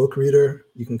if you're a book reader.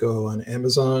 You can go on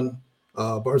Amazon,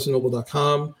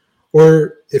 barnesandnoble.com.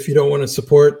 Or if you don't want to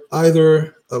support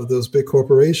either of those big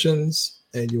corporations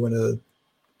and you want to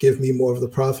give me more of the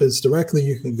profits directly,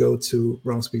 you can go to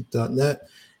wrongspeak.net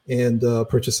and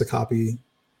purchase a copy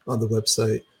on the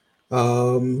website.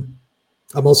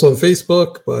 I'm also on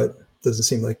Facebook, but doesn't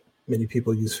seem like many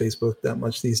people use Facebook that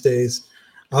much these days.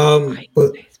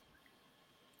 But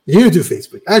you do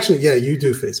Facebook. Actually, yeah, you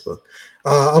do Facebook.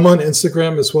 I'm on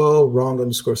Instagram as well,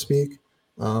 wrong_speak.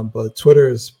 But Twitter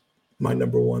is my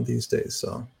number one these days.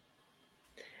 So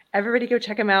everybody go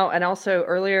check him out. And also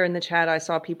earlier in the chat, I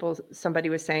saw somebody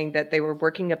was saying that they were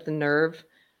working up the nerve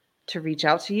to reach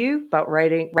out to you about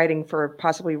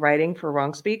possibly writing for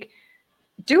Wrong Speak.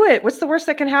 Do it. What's the worst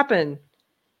that can happen?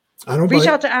 I don't reach bite.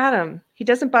 out to Adam. He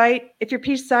doesn't bite. If your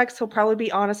piece sucks, he'll probably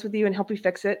be honest with you and help you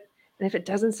fix it. And if it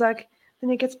doesn't suck,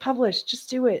 then it gets published. Just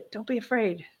do it. Don't be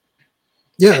afraid.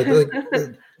 Yeah, like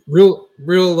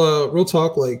real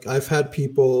talk. Like I've had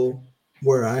people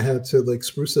where I had to like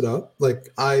spruce it up. Like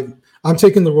I'm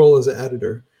taking the role as an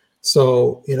editor,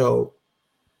 so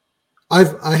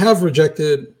I have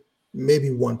rejected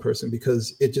maybe one person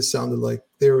because it just sounded like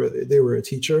they were a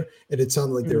teacher and it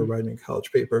sounded like they were writing a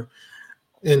college paper,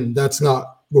 and that's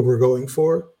not what we're going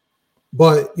for.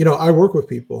 But I work with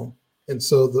people, and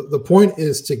so the point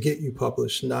is to get you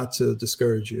published, not to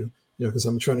discourage you. Because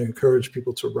I'm trying to encourage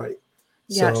people to write.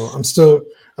 So Yes. I'm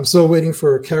still waiting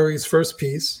for Keri's first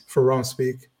piece for Wrong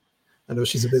Speak. I know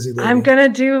she's a busy lady. I'm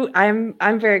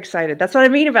very excited. That's what I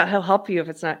mean about he'll help you if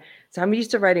it's not. So I'm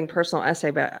used to writing personal essay,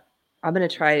 but I'm going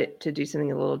to try to do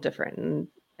something a little different.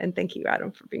 And thank you,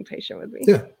 Adam, for being patient with me.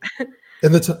 Yeah,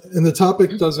 and the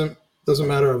topic doesn't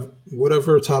matter.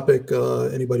 Whatever topic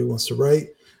anybody wants to write,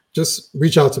 just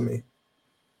reach out to me.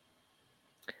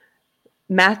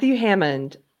 Matthew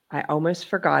Hammond, I almost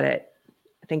forgot it.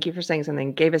 Thank you for saying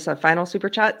something. Gave us a final super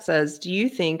chat. Says, do you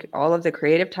think all of the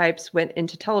creative types went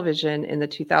into television in the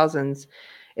 2000s?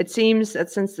 It seems that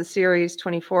since the series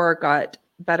 24 got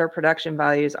better production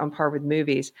values on par with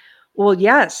movies. Well,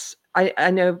 yes,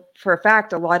 I know for a fact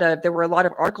there were a lot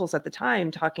of articles at the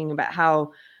time talking about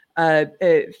how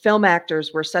film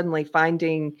actors were suddenly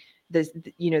finding this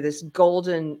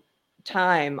golden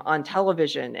time on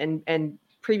television, and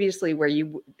previously where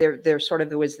there sort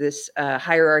of was this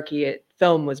hierarchy at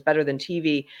film was better than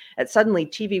TV, and suddenly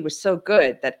TV was so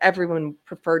good that everyone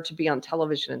preferred to be on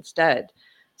television instead.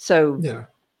 So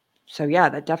yeah,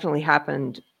 that definitely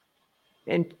happened,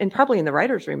 and probably in the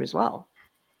writer's room as well.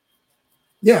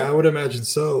 Yeah, I would imagine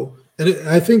so. And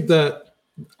I think that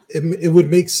it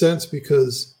would make sense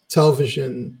because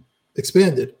television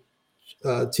expanded,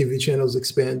 TV channels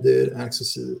expanded,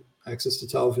 access to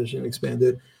television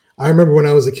expanded. I remember when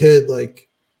I was a kid, like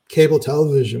cable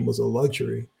television was a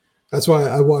luxury. That's why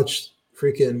I watched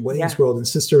freaking Wayne's World and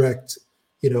Sister Act,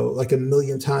 like a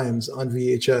million times on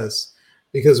VHS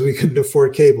because we couldn't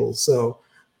afford cable. So,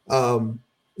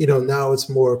 now it's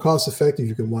more cost effective.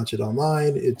 You can watch it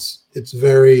online. It's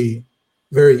very,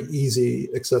 very easy,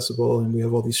 accessible, and we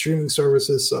have all these streaming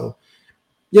services. So,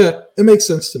 yeah, it makes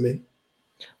sense to me.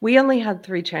 We only had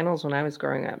 3 channels when I was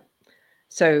growing up.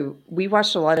 So we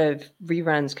watched a lot of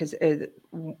reruns because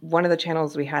one of the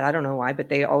channels we had, I don't know why, but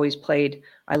they always played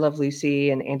I Love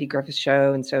Lucy and Andy Griffith's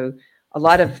Show. And so a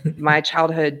lot of my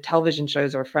childhood television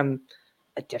shows are from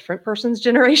a different person's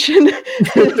generation.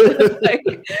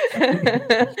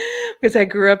 Because I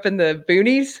grew up in the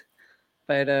boonies.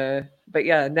 But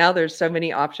yeah, now there's so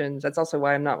many options. That's also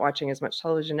why I'm not watching as much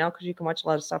television now, because you can watch a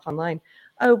lot of stuff online.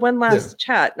 Oh, one last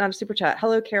chat, not a super chat.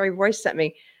 Hello, Keri. Royce sent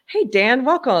me. Hey, Dan,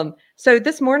 welcome. So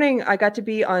this morning I got to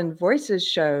be on Voice's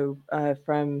show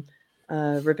from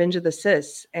Revenge of the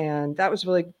Sis, and that was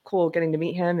really cool getting to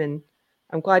meet him. And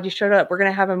I'm glad you showed up. We're going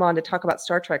to have him on to talk about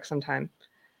Star Trek sometime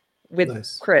with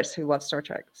Chris, who loves Star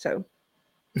Trek. So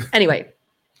anyway,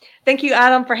 thank you,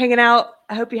 Adam, for hanging out.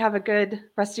 I hope you have a good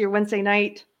rest of your Wednesday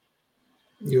night.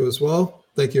 You as well.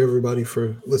 Thank you, everybody,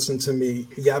 for listening to me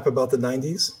yap about the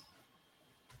 90s.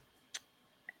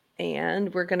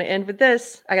 And we're going to end with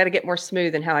this. I got to get more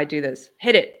smooth in how I do this.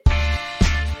 Hit it.